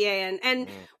CBA. And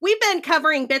we've been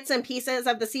covering bits and pieces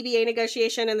of the CBA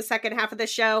negotiation in the second half of the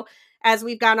show as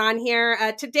we've gone on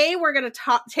here. Today, we're going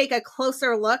to take a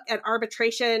closer look at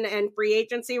arbitration and free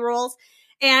agency rules.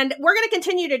 And we're going to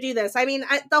continue to do this. I mean,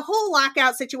 the whole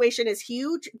lockout situation is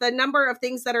huge. The number of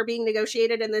things that are being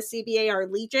negotiated in the CBA are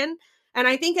legion. And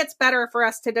I think it's better for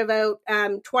us to devote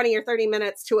 20 or 30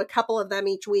 minutes to a couple of them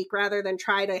each week rather than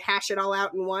try to hash it all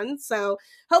out in one. So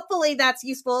hopefully that's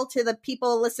useful to the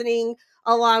people listening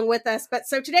along with us. But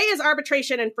so today is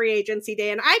arbitration and free agency day.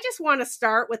 And I just want to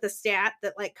start with a stat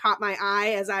that caught my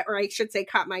eye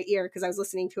caught my ear because I was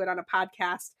listening to it on a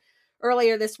podcast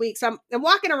earlier this week. So I'm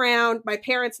walking around my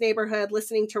parents' neighborhood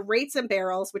listening to Rates and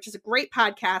Barrels, which is a great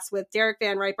podcast with Derek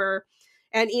Van Riper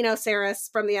and Eno Saris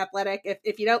from The Athletic,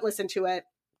 if you don't listen to it.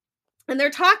 And they're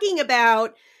talking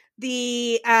about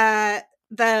the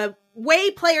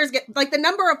way players get, like, the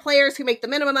number of players who make the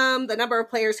minimum, the number of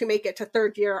players who make it to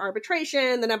third year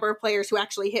arbitration, the number of players who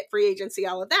actually hit free agency,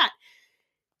 all of that.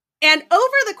 And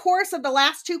over the course of the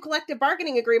last two collective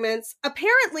bargaining agreements,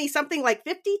 apparently something like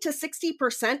 50 to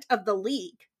 60% of the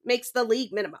league makes the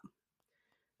league minimum.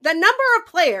 The number of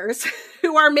players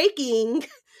who are making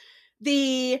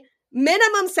the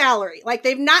minimum salary, like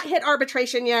they've not hit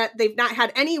arbitration yet, they've not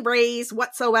had any raise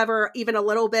whatsoever, even a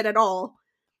little bit at all,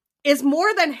 is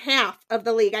more than half of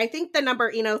the league. I think the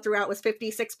number, throughout was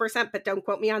 56%, but don't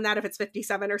quote me on that. If it's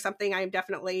 57 or something, I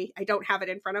don't have it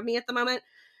in front of me at the moment.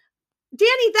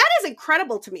 Danny, that is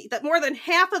incredible to me that more than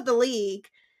half of the league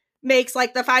makes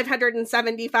like the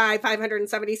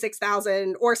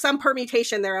 576,000 or some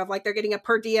permutation thereof, like they're getting a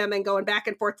per diem and going back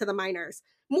and forth to the minors.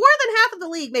 More than half of the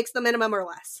league makes the minimum or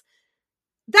less.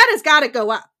 That has got to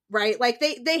go up, right? Like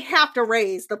they have to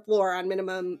raise the floor on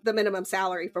the minimum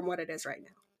salary from what it is right now.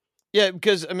 Yeah,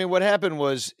 because what happened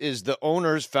is the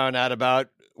owners found out about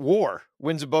WAR,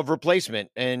 wins above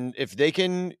replacement, and if they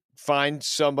can find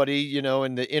somebody,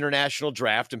 in the international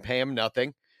draft and pay them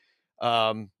nothing,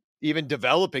 even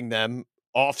developing them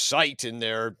off-site in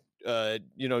their,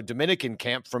 Dominican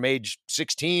camp from age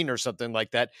 16 or something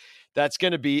like that, that's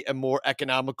going to be a more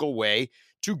economical way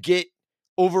to get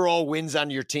overall wins on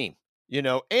your team,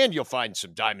 and you'll find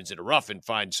some diamonds in the rough and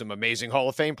find some amazing Hall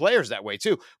of Fame players that way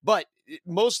too. But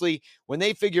mostly when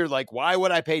they figure like, why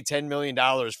would I pay $10 million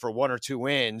for 1 or 2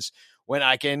 wins when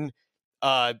I can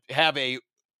have a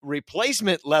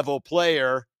replacement level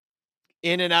player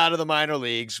in and out of the minor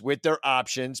leagues with their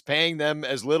options, paying them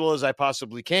as little as I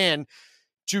possibly can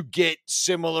to get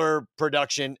similar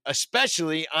production,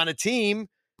 especially on a team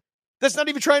that's not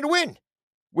even trying to win,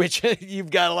 which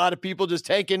you've got a lot of people just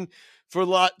tanking for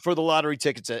the lottery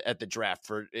tickets at the draft,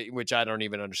 for which I don't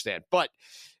even understand. But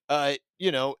that's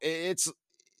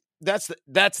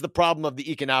the problem of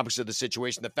the economics of the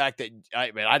situation. The fact that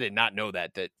I did not know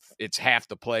that it's half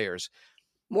the players.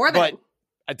 But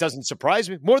it doesn't surprise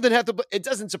me. More than half it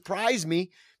doesn't surprise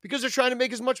me because they're trying to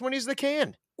make as much money as they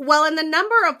can. Well, and the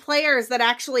number of players that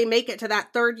actually make it to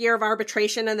that third year of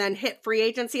arbitration and then hit free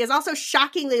agency is also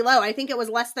shockingly low. I think it was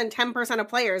less than 10% of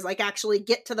players actually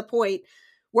get to the point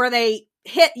where they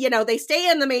hit, they stay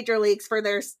in the major leagues for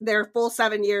their full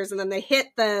 7 years and then they hit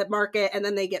the market and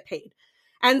then they get paid.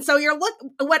 And so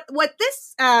what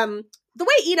this, the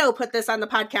way Eno put this on the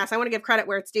podcast, I want to give credit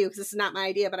where it's due because this is not my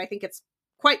idea, but I think it's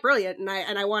quite brilliant. And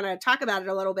I want to talk about it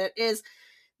a little bit is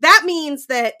that means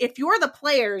that if you're the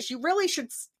players, you really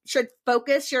should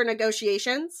focus your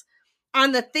negotiations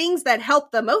on the things that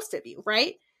help the most of you,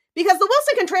 right? Because the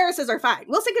Wilson Contrerases are fine.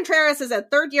 Wilson Contreras is a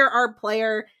third-year ARB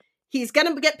player. He's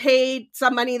going to get paid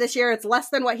some money this year. It's less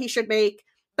than what he should make.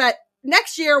 But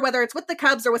next year, whether it's with the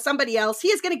Cubs or with somebody else, he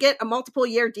is going to get a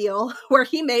multiple-year deal where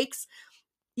he makes,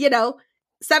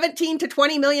 $17 to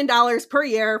 $20 million per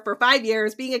year for 5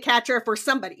 years being a catcher for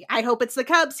somebody. I hope it's the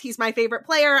Cubs. He's my favorite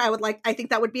player. I think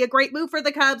that would be a great move for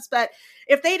the Cubs. But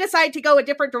if they decide to go a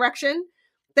different direction,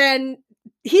 then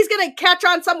he's going to catch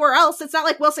on somewhere else. It's not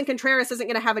like Wilson Contreras isn't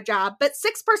going to have a job, but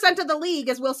 6% of the league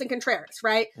is Wilson Contreras,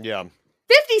 right? Yeah.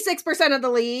 56% of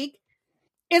the league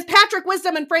is Patrick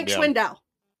Wisdom and Frank Schwindel.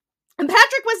 And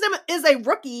Patrick Wisdom is a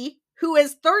rookie who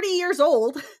is 30 years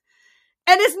old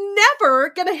and is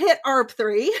never going to hit ARB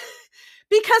 3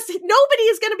 because nobody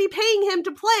is going to be paying him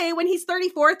to play when he's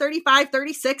 34, 35,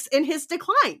 36 in his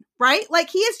decline, right? Like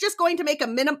he is just going to make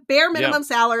a bare minimum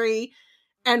salary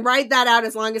and ride that out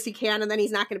as long as he can. And then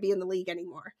he's not going to be in the league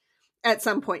anymore at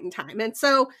some point in time. And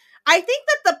so I think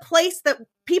that the place that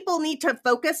people need to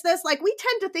focus this, like we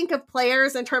tend to think of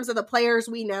players in terms of the players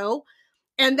we know.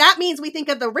 And that means we think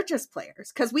of the richest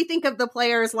players because we think of the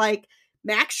players like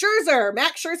Max Scherzer.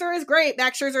 Max Scherzer is great.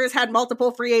 Max Scherzer has had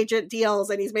multiple free agent deals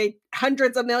and he's made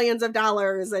hundreds of millions of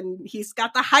dollars and he's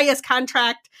got the highest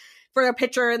contract for a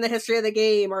pitcher in the history of the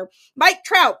game. Or Mike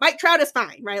Trout. Mike Trout is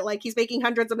fine, right? Like he's making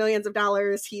hundreds of millions of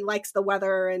dollars. He likes the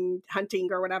weather and hunting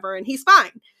or whatever, and he's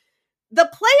fine. The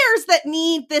players that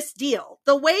need this deal,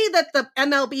 the way that the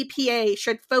MLBPA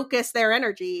should focus their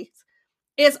energy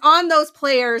is on those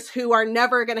players who are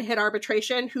never going to hit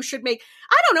arbitration, who should make,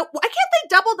 I don't know, why can't they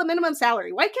double the minimum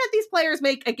salary? Why can't these players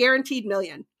make a guaranteed $1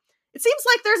 million? It seems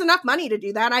like there's enough money to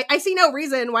do that. I see no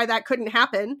reason why that couldn't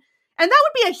happen. And that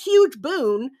would be a huge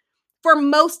boon for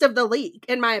most of the league,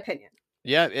 in my opinion.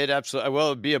 Yeah, it absolutely. Well,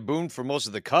 it'd be a boon for most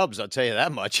of the Cubs. I'll tell you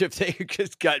that much. If they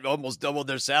just got almost doubled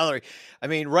their salary. I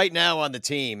mean, right now on the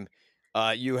team,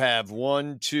 you have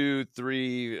 1, 2,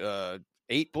 3,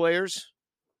 8 players.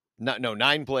 No,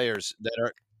 9 players that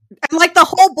are and like the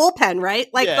whole bullpen, right?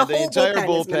 Like the whole entire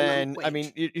bullpen. I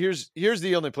mean, here's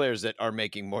the only players that are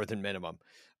making more than minimum: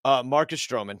 Marcus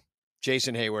Stroman,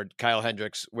 Jason Hayward, Kyle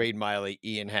Hendricks, Wade Miley,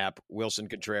 Ian Happ, Wilson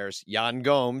Contreras, Yan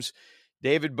Gomes,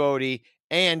 David Bodie,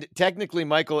 and technically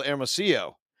Michael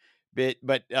Hermosillo.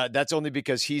 But that's only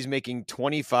because he's making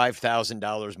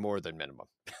 $25,000 more than minimum.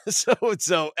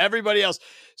 so everybody else.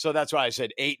 So that's why I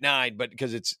said 8, 9, but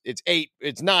because it's 8,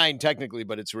 it's 9 technically,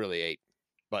 but it's really 8.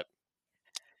 But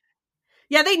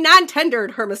yeah, they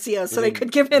non-tendered Hermosillo so they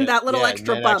could give him that little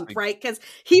extra bump, actually, right? Because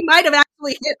he might have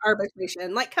actually hit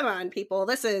arbitration. Like, come on, people,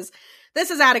 this is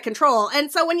out of control.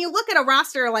 And so when you look at a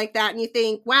roster like that and you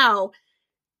think, wow,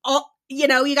 you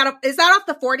got to, is that off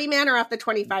the 40 man or off the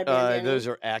 25 man? Those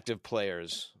are active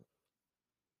players.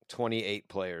 28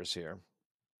 players here.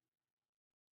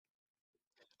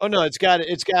 Oh no, it's got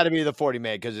to be the 40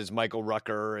 man because it's Michael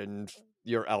Rucker and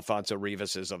your Alfonso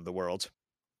Rivas's of the world.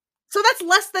 So that's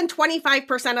less than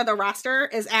 25% of the roster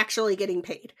is actually getting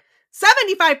paid.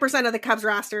 75% of the Cubs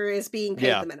roster is being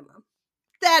paid the minimum.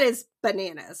 That is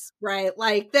bananas, right?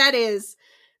 Like that is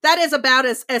about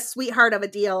as sweetheart of a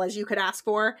deal as you could ask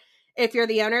for if you're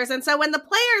the owners. And so when the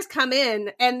players come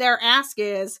in and their ask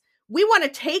is, we want to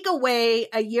take away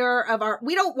a year of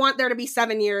we don't want there to be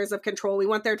 7 years of control. We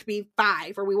want there to be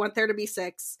 5, or we want there to be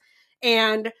 6.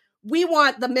 And we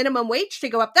want the minimum wage to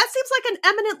go up. That seems like an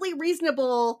eminently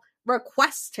reasonable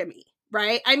request to me,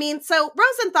 right? I mean, so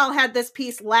Rosenthal had this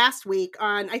piece last week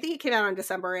on, I think it came out on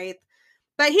December 8th,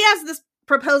 but he has this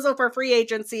proposal for free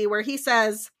agency where he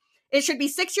says it should be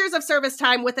 6 years of service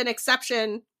time with an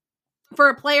exception for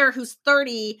a player who's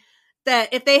 30,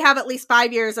 that if they have at least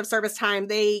 5 years of service time,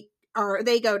 they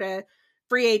go to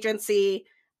free agency,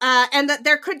 and that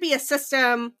there could be a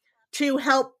system to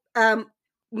help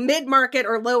mid-market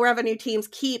or low revenue teams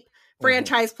keep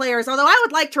franchise players. Although I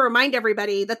would like to remind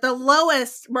everybody that the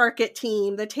lowest market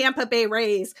team, the Tampa Bay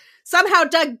Rays, somehow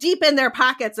dug deep in their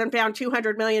pockets and found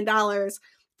 $200 million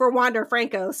for Wander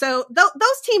Franco. So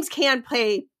those teams can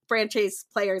pay franchise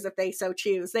players if they so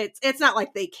choose. It's not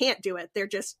like they can't do it. They're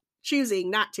just choosing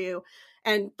not to.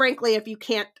 And frankly, if you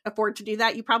can't afford to do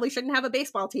that, you probably shouldn't have a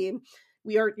baseball team.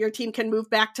 Your team can move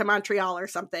back to Montreal or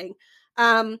something.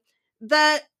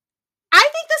 I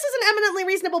think this is an eminently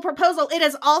reasonable proposal. It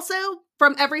is also,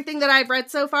 from everything that I've read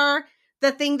so far,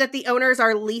 the thing that the owners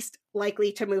are least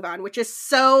likely to move on, which is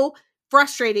so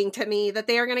frustrating to me that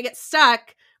they are going to get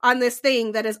stuck on this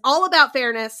thing that is all about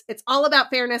fairness. It's all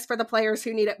about fairness for the players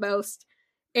who need it most.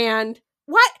 And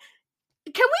what?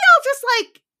 Can we all just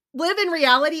live in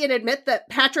reality and admit that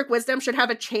Patrick Wisdom should have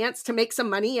a chance to make some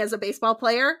money as a baseball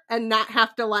player and not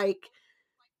have to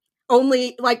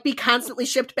only be constantly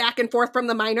shipped back and forth from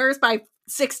the minors by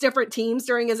 6 different teams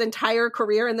during his entire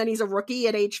career, and then he's a rookie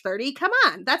at age 30? Come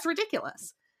on, that's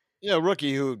ridiculous.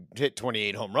 Rookie who hit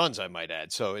 28 home runs, I might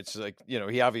add. So it's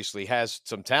he obviously has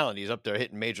some talent. He's up there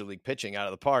hitting major league pitching out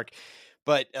of the park.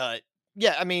 But I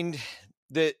mean,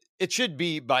 it should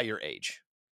be by your age.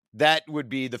 That would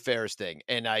be the fairest thing.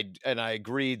 And I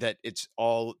agree that it's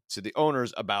all to the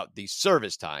owners about the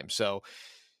service time. So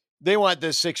they want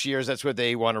the 6 years. That's what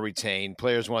they want to retain.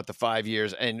 Players want the 5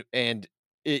 years. And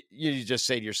you just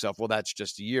say to yourself, well, that's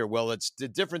just a year. Well, it's the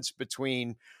difference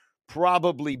between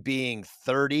probably being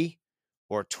 30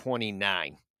 or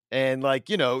 29. And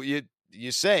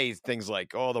you say things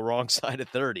like, oh, the wrong side of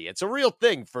 30. It's a real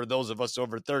thing for those of us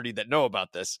over 30 that know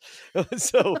about this.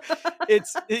 So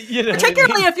it's,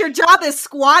 particularly if your job is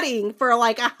squatting for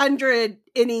 100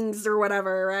 innings or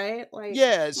whatever,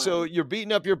 right? So you're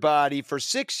beating up your body for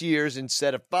 6 years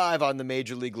instead of 5 on the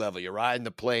major league level. You're riding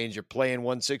the planes, you're playing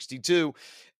 162,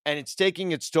 and it's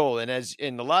taking its toll. And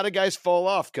a lot of guys fall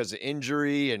off because of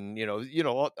injury and,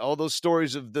 all those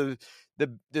stories of the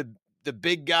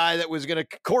big guy that was going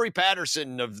to Corey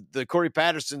Patterson of the Corey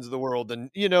Pattersons of the world. And,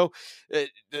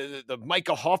 the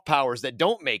Micah Hoffpowers that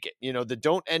don't make it, that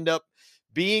don't end up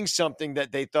being something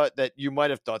that they thought that you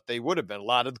might've thought they would have been. A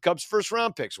lot of the Cubs first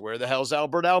round picks. Where the hell's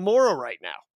Albert Almora right now?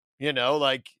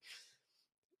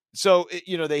 So,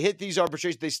 they hit these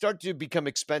arbitrations, they start to become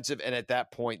expensive. And at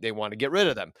that point they want to get rid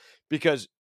of them because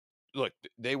look,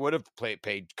 they would have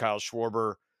paid Kyle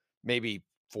Schwarber maybe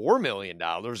 $4 million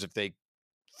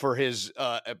for his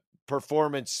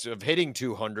performance of hitting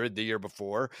 200 the year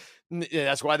before.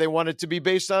 That's why they want it to be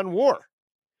based on WAR,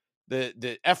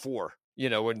 the F WAR,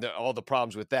 and all the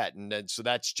problems with that. And then, so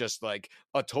that's just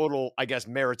a total, I guess,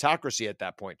 meritocracy at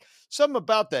that point. Something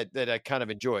about that I kind of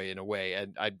enjoy in a way.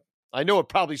 And I know it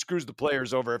probably screws the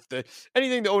players over. If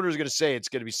anything the owner is going to say, it's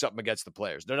going to be something against the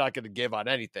players. They're not going to give on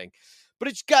anything, but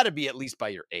it's got to be at least by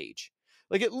your age.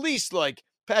 At least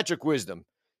Patrick Wisdom,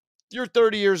 you're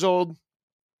 30 years old.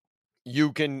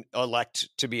 You can elect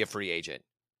to be a free agent.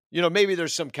 Maybe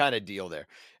there's some kind of deal there.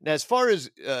 Now, as far as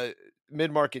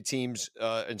mid-market teams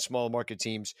and small market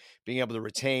teams being able to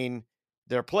retain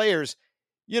their players,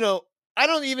 I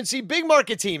don't even see big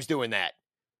market teams doing that.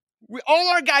 all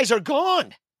our guys are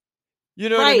gone. You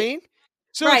know what I Right. mean?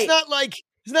 So Right. it's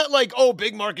not like, oh,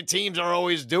 big market teams are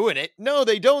always doing it. No,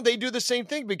 they don't. They do the same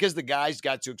thing because the guys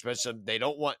got too expensive. They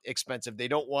don't want expensive. They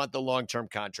don't want the long-term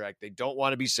contract. They don't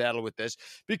want to be saddled with this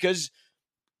because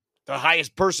the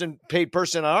highest paid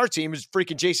person on our team is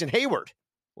freaking Jason Hayward.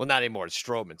 Well, not anymore. It's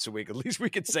Stroman, so at least we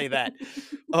could say that.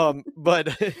 But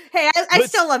hey, I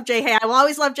still love Jay Hay. I will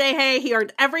always love Jay Hay. He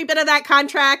earned every bit of that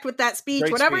contract with that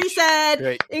speech, whatever he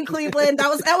said in Cleveland. That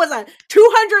was a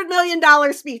 $200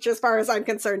 million speech, as far as I'm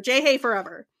concerned. Jay Hay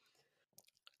forever.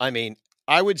 I mean,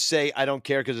 I would say I don't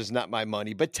care because it's not my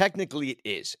money, but technically it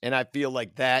is, and I feel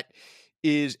like that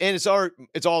is, and it's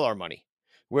all our money.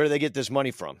 Where do they get this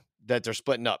money from that they're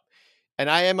splitting up? And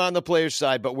I am on the players'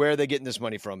 side, but where are they getting this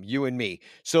money from? You and me.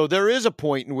 So there is a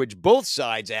point in which both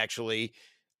sides actually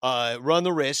run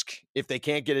the risk, if they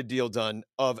can't get a deal done,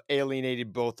 of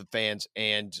alienating both the fans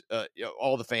and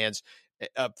all the fans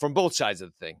from both sides of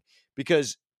the thing.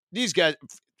 Because these guys,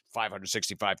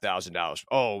 $565,000.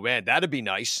 Oh, man, that'd be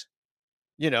nice.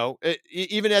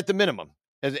 Even at the minimum.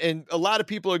 And a lot of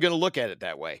people are going to look at it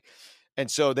that way.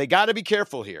 And so they got to be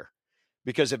careful here.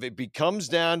 Because if it becomes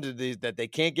down to that they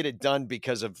can't get it done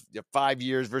because of 5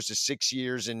 years versus 6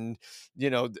 years and,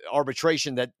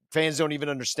 arbitration that fans don't even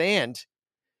understand,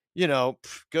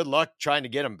 good luck trying to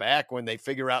get them back when they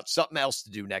figure out something else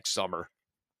to do next summer.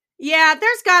 Yeah,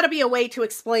 there's got to be a way to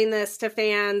explain this to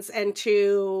fans and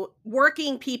to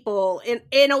working people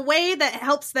in a way that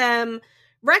helps them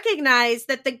recognize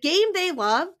that the game they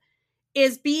love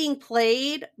is being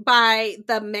played by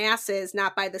the masses,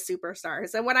 not by the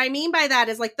superstars. And what I mean by that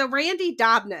is like the Randy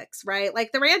Dobniks, right?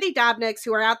 Like the Randy Dobniks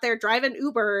who are out there driving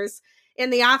Ubers in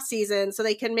the off season so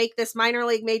they can make this minor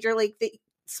league, major league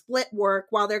split work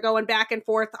while they're going back and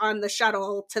forth on the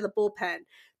shuttle to the bullpen.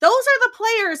 Those are the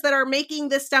players that are making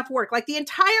this stuff work. Like the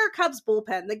entire Cubs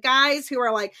bullpen, the guys who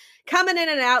are like coming in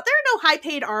and out. There are no high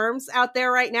paid arms out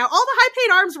there right now. All the high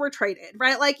paid arms were traded,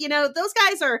 right? Like, those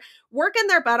guys are working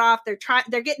their butt off.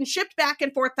 They're getting shipped back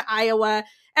and forth to Iowa.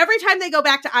 Every time they go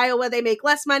back to Iowa, they make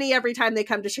less money. Every time they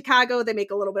come to Chicago, they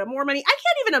make a little bit more money. I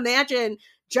can't even imagine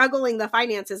juggling the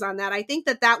finances on that. I think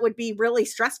that would be really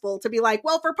stressful to be like,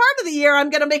 well, for part of the year, I'm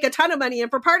going to make a ton of money. And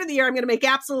for part of the year, I'm going to make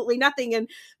absolutely nothing. And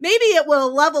maybe it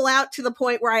will level out to the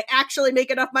point where I actually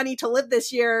make enough money to live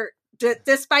this year,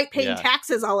 despite paying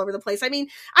taxes all over the place. I mean,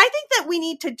 I think that we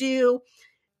need to do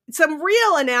some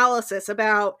real analysis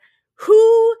about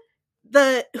who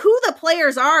the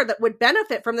players are that would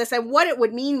benefit from this and what it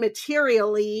would mean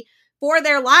materially for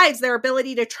their lives, their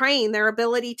ability to train, their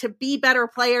ability to be better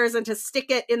players and to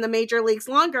stick it in the major leagues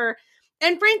longer.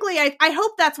 And frankly, I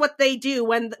hope that's what they do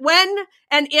when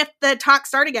and if the talks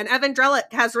start again. Evan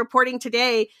Drellick has reporting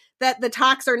today that the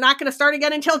talks are not going to start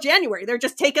again until January. They're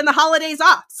just taking the holidays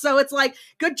off. So it's like,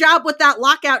 good job with that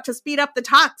lockout to speed up the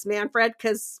talks, Manfred,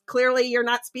 because clearly you're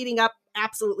not speeding up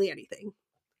absolutely anything.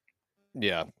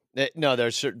 Yeah. No,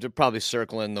 they're probably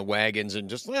circling the wagons and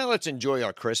just, let's enjoy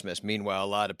our Christmas. Meanwhile, a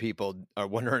lot of people are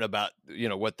wondering about,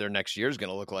 what their next year is going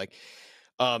to look like.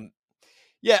 I'm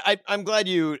glad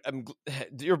you're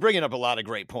bringing up a lot of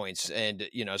great points, and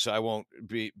so I won't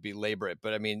belabor it.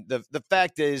 But I mean, the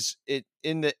fact is,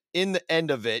 in the end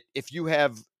of it, if you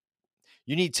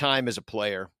need time as a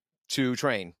player to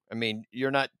train. I mean,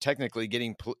 you're not technically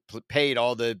getting paid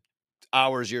all the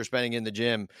hours you're spending in the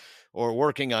gym or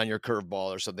working on your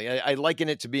curveball or something. I liken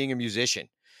it to being a musician.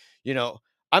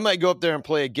 I might go up there and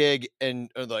play a gig and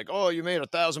like, oh, you made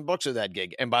 $1,000 of that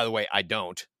gig. And by the way, I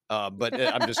don't. But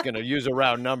I'm just going to use a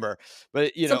round number.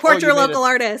 But support your local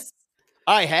artists.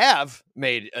 I have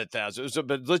made 1,000. So,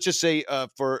 but let's just say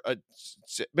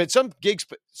but some gigs,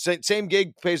 same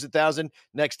gig pays 1,000.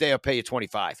 Next day I'll pay you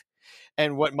 25.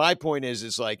 And what my point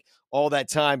is like all that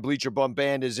time Bleacher Bum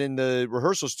Band is in the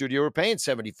rehearsal studio. We're paying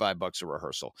 $75 a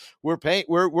rehearsal.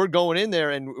 We're going in there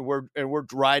and we're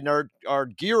riding our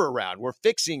gear around. We're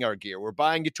fixing our gear. We're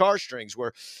buying guitar strings.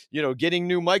 We're, getting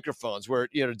new microphones. We're,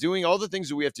 doing all the things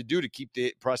that we have to do to keep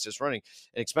the process running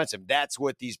and expensive. That's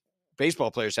what these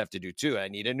baseball players have to do too. I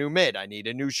need a new mitt. I need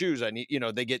a new shoes. I need,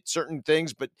 they get certain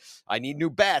things, but I need new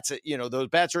bats. Those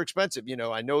bats are expensive.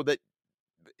 I know that,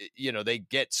 they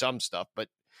get some stuff, but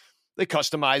they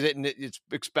customize it and it's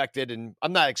expected. And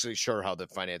I'm not actually sure how the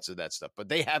finance of that stuff, but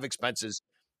they have expenses.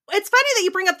 It's funny that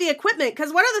you bring up the equipment,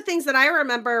 because one of the things that I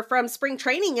remember from spring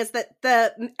training is that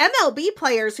the MLB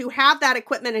players who have that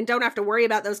equipment and don't have to worry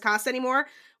about those costs anymore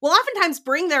will oftentimes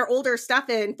bring their older stuff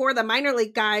in for the minor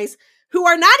league guys who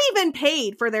are not even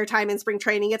paid for their time in spring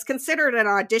training. It's considered an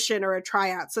audition or a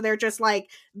tryout. So they're just like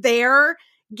there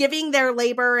giving their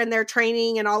labor and their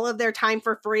training and all of their time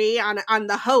for free on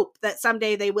the hope that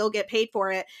someday they will get paid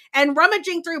for it, and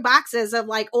rummaging through boxes of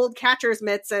like old catcher's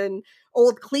mitts and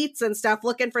old cleats and stuff,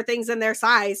 looking for things in their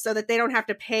size so that they don't have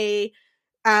to pay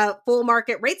full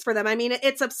market rates for them. I mean,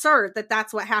 it's absurd that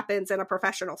that's what happens in a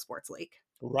professional sports league.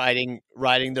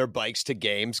 Riding their bikes to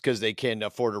games because they can't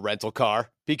afford a rental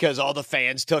car because all the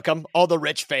fans took them. All the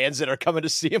rich fans that are coming to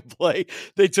see them play,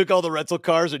 they took all the rental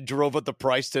cars and drove up the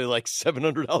price to like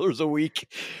 $700 a week.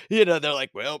 You know, they're like,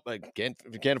 well, I can't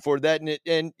afford that.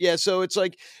 And yeah, so it's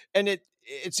like, and it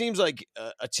seems like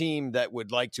a team that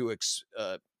would like to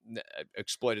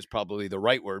exploit is probably the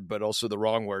right word, but also the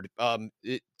wrong word.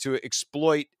 To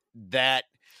exploit that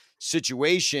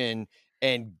situation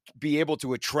and be able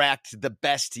to attract the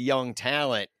best young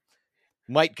talent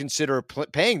might consider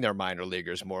paying their minor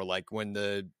leaguers more, like when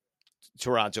the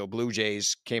Toronto Blue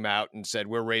Jays came out and said,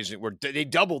 they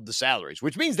doubled the salaries,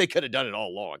 which means they could have done it all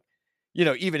along, you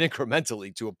know, even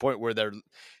incrementally to a point where they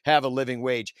have a living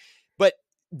wage. But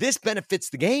this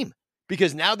benefits the game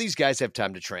because now these guys have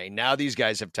time to train. Now these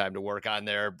guys have time to work on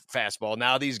their fastball.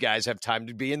 Now these guys have time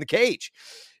to be in the cage.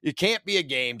 It can't be a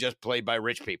game just played by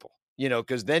rich people. You know,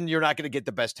 because then you're not going to get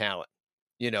the best talent,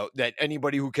 you know, that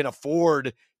anybody who can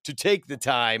afford to take the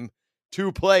time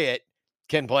to play it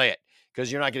can play it,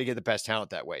 because you're not going to get the best talent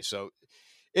that way. So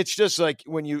it's just like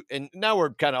and now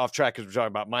we're kind of off track because we're talking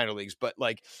about minor leagues, but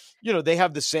like, you know, they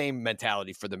have the same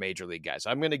mentality for the major league guys.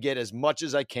 I'm going to get as much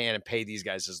as I can and pay these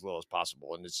guys as little as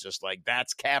possible. And it's just like,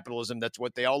 that's capitalism. That's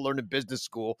what they all learned in business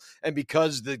school. And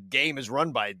because the game is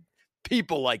run by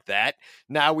people like that,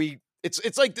 now it's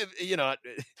like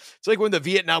it's like when the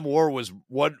Vietnam War was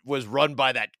run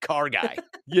by that car guy,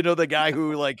 you know, the guy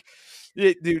who like,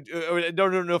 dude, I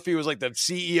don't know if he was like the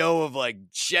CEO of like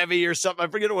Chevy or something. I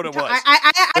forget what it was.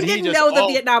 I didn't know the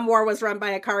Vietnam War was run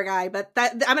by a car guy, but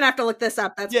I'm gonna have to look this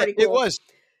up. That's pretty cool. It was.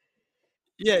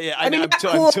 Yeah. I mean,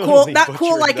 not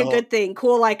cool like a good thing.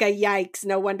 Cool like a yikes.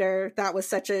 No wonder that was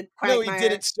such a quagmire. No, he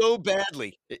did it so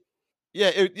badly.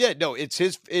 It's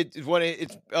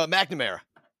McNamara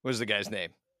was the guy's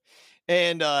name.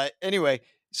 And anyway,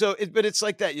 but it's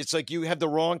like that. It's like you have the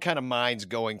wrong kind of minds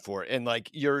going for it. And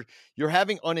like you're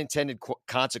having unintended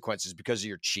consequences because of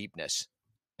your cheapness.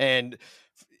 And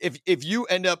if you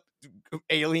end up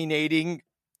alienating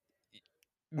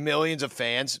millions of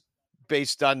fans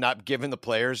based on not giving the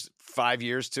players 5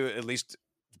 years to at least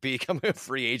become a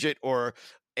free agent or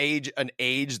an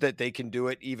age that they can do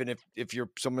it, even if you're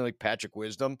someone like Patrick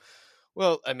Wisdom,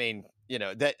 well, I mean, you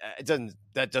know, that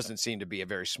doesn't seem to be a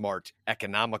very smart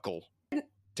economical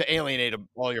to alienate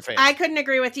all your fans. I couldn't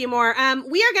agree with you more.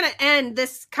 We are going to end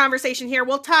this conversation here.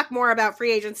 We'll talk more about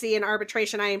free agency and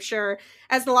arbitration, I am sure,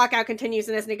 as the lockout continues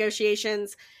and as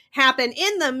negotiations happen.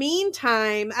 In the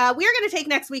meantime, we are going to take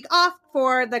next week off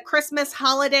for the Christmas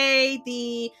holiday.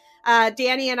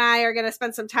 Danny and I are going to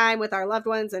spend some time with our loved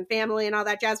ones and family and all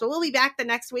that jazz, but we'll be back the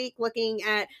next week looking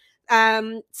at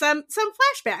some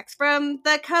flashbacks from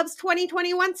the Cubs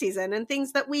 2021 season and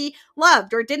things that we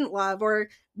loved or didn't love or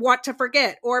want to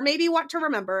forget or maybe want to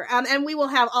remember. And we will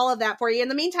have all of that for you. In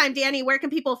the meantime, Danny, where can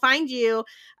people find you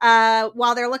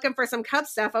while they're looking for some Cubs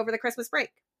stuff over the Christmas break?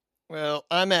 Well,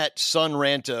 I'm at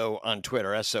Sonranto on Twitter,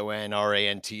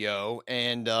 SONRANTO,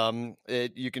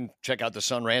 and you can check out the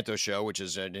Sonranto Show, which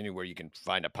is anywhere you can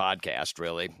find a podcast,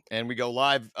 really. And we go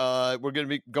live. We're going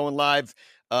to be going live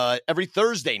every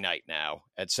Thursday night now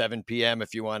at 7 p.m.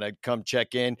 if you want to come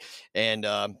check in and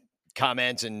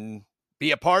comment and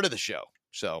be a part of the show.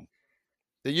 So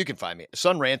you can find me.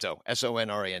 Sonranto,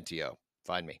 SONRANTO.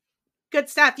 Find me. Good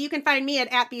stuff. You can find me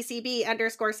at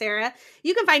 @BCB_Sarah.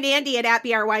 You can find Andy at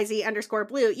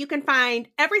 @BRYZ_Blue. You can find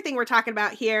everything we're talking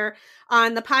about here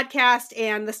on the podcast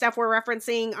and the stuff we're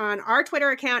referencing on our Twitter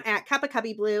account at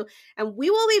 @CupOfCubbyBlue. And we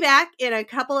will be back in a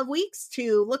couple of weeks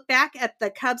to look back at the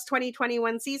Cubs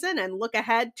 2021 season and look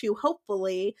ahead to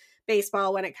hopefully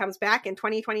baseball when it comes back in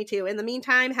 2022. In the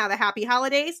meantime, have a happy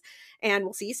holidays and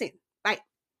we'll see you soon. Bye.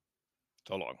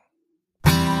 So long.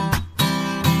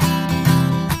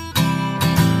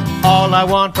 All I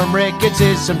want from Ricketts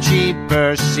is some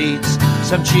cheaper seats.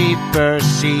 Some cheaper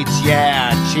seats,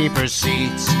 yeah, cheaper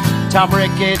seats. Tom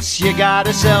Ricketts, you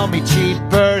gotta sell me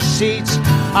cheaper seats.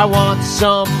 I want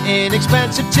some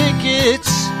inexpensive tickets.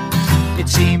 It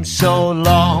seems so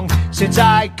long since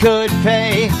I could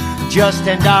pay just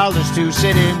 $10 to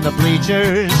sit in the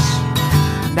bleachers.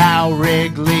 Now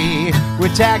Wrigley,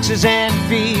 with taxes and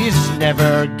fees,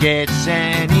 never gets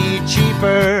any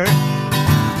cheaper.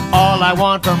 All I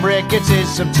want from Ricketts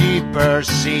is some cheaper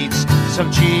seats.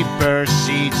 Some cheaper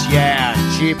seats, yeah,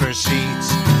 cheaper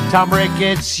seats. Tom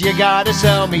Ricketts, you gotta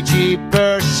sell me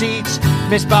cheaper seats.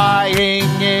 miss buying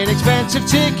inexpensive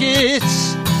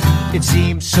tickets. It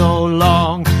seems so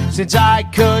long since I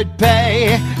could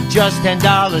pay just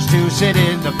 $10 to sit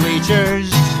in the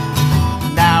bleachers.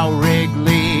 Now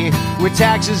Wrigley, with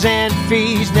taxes and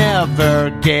fees,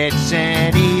 never gets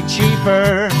any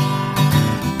cheaper.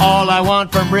 All I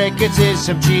want from Ricketts is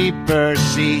some cheaper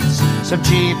seats. Some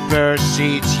cheaper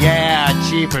seats, yeah,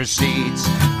 cheaper seats.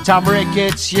 Tom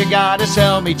Ricketts, you gotta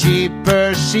sell me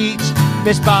cheaper seats.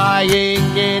 Miss buying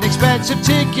inexpensive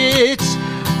tickets.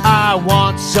 I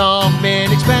want some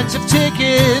inexpensive tickets.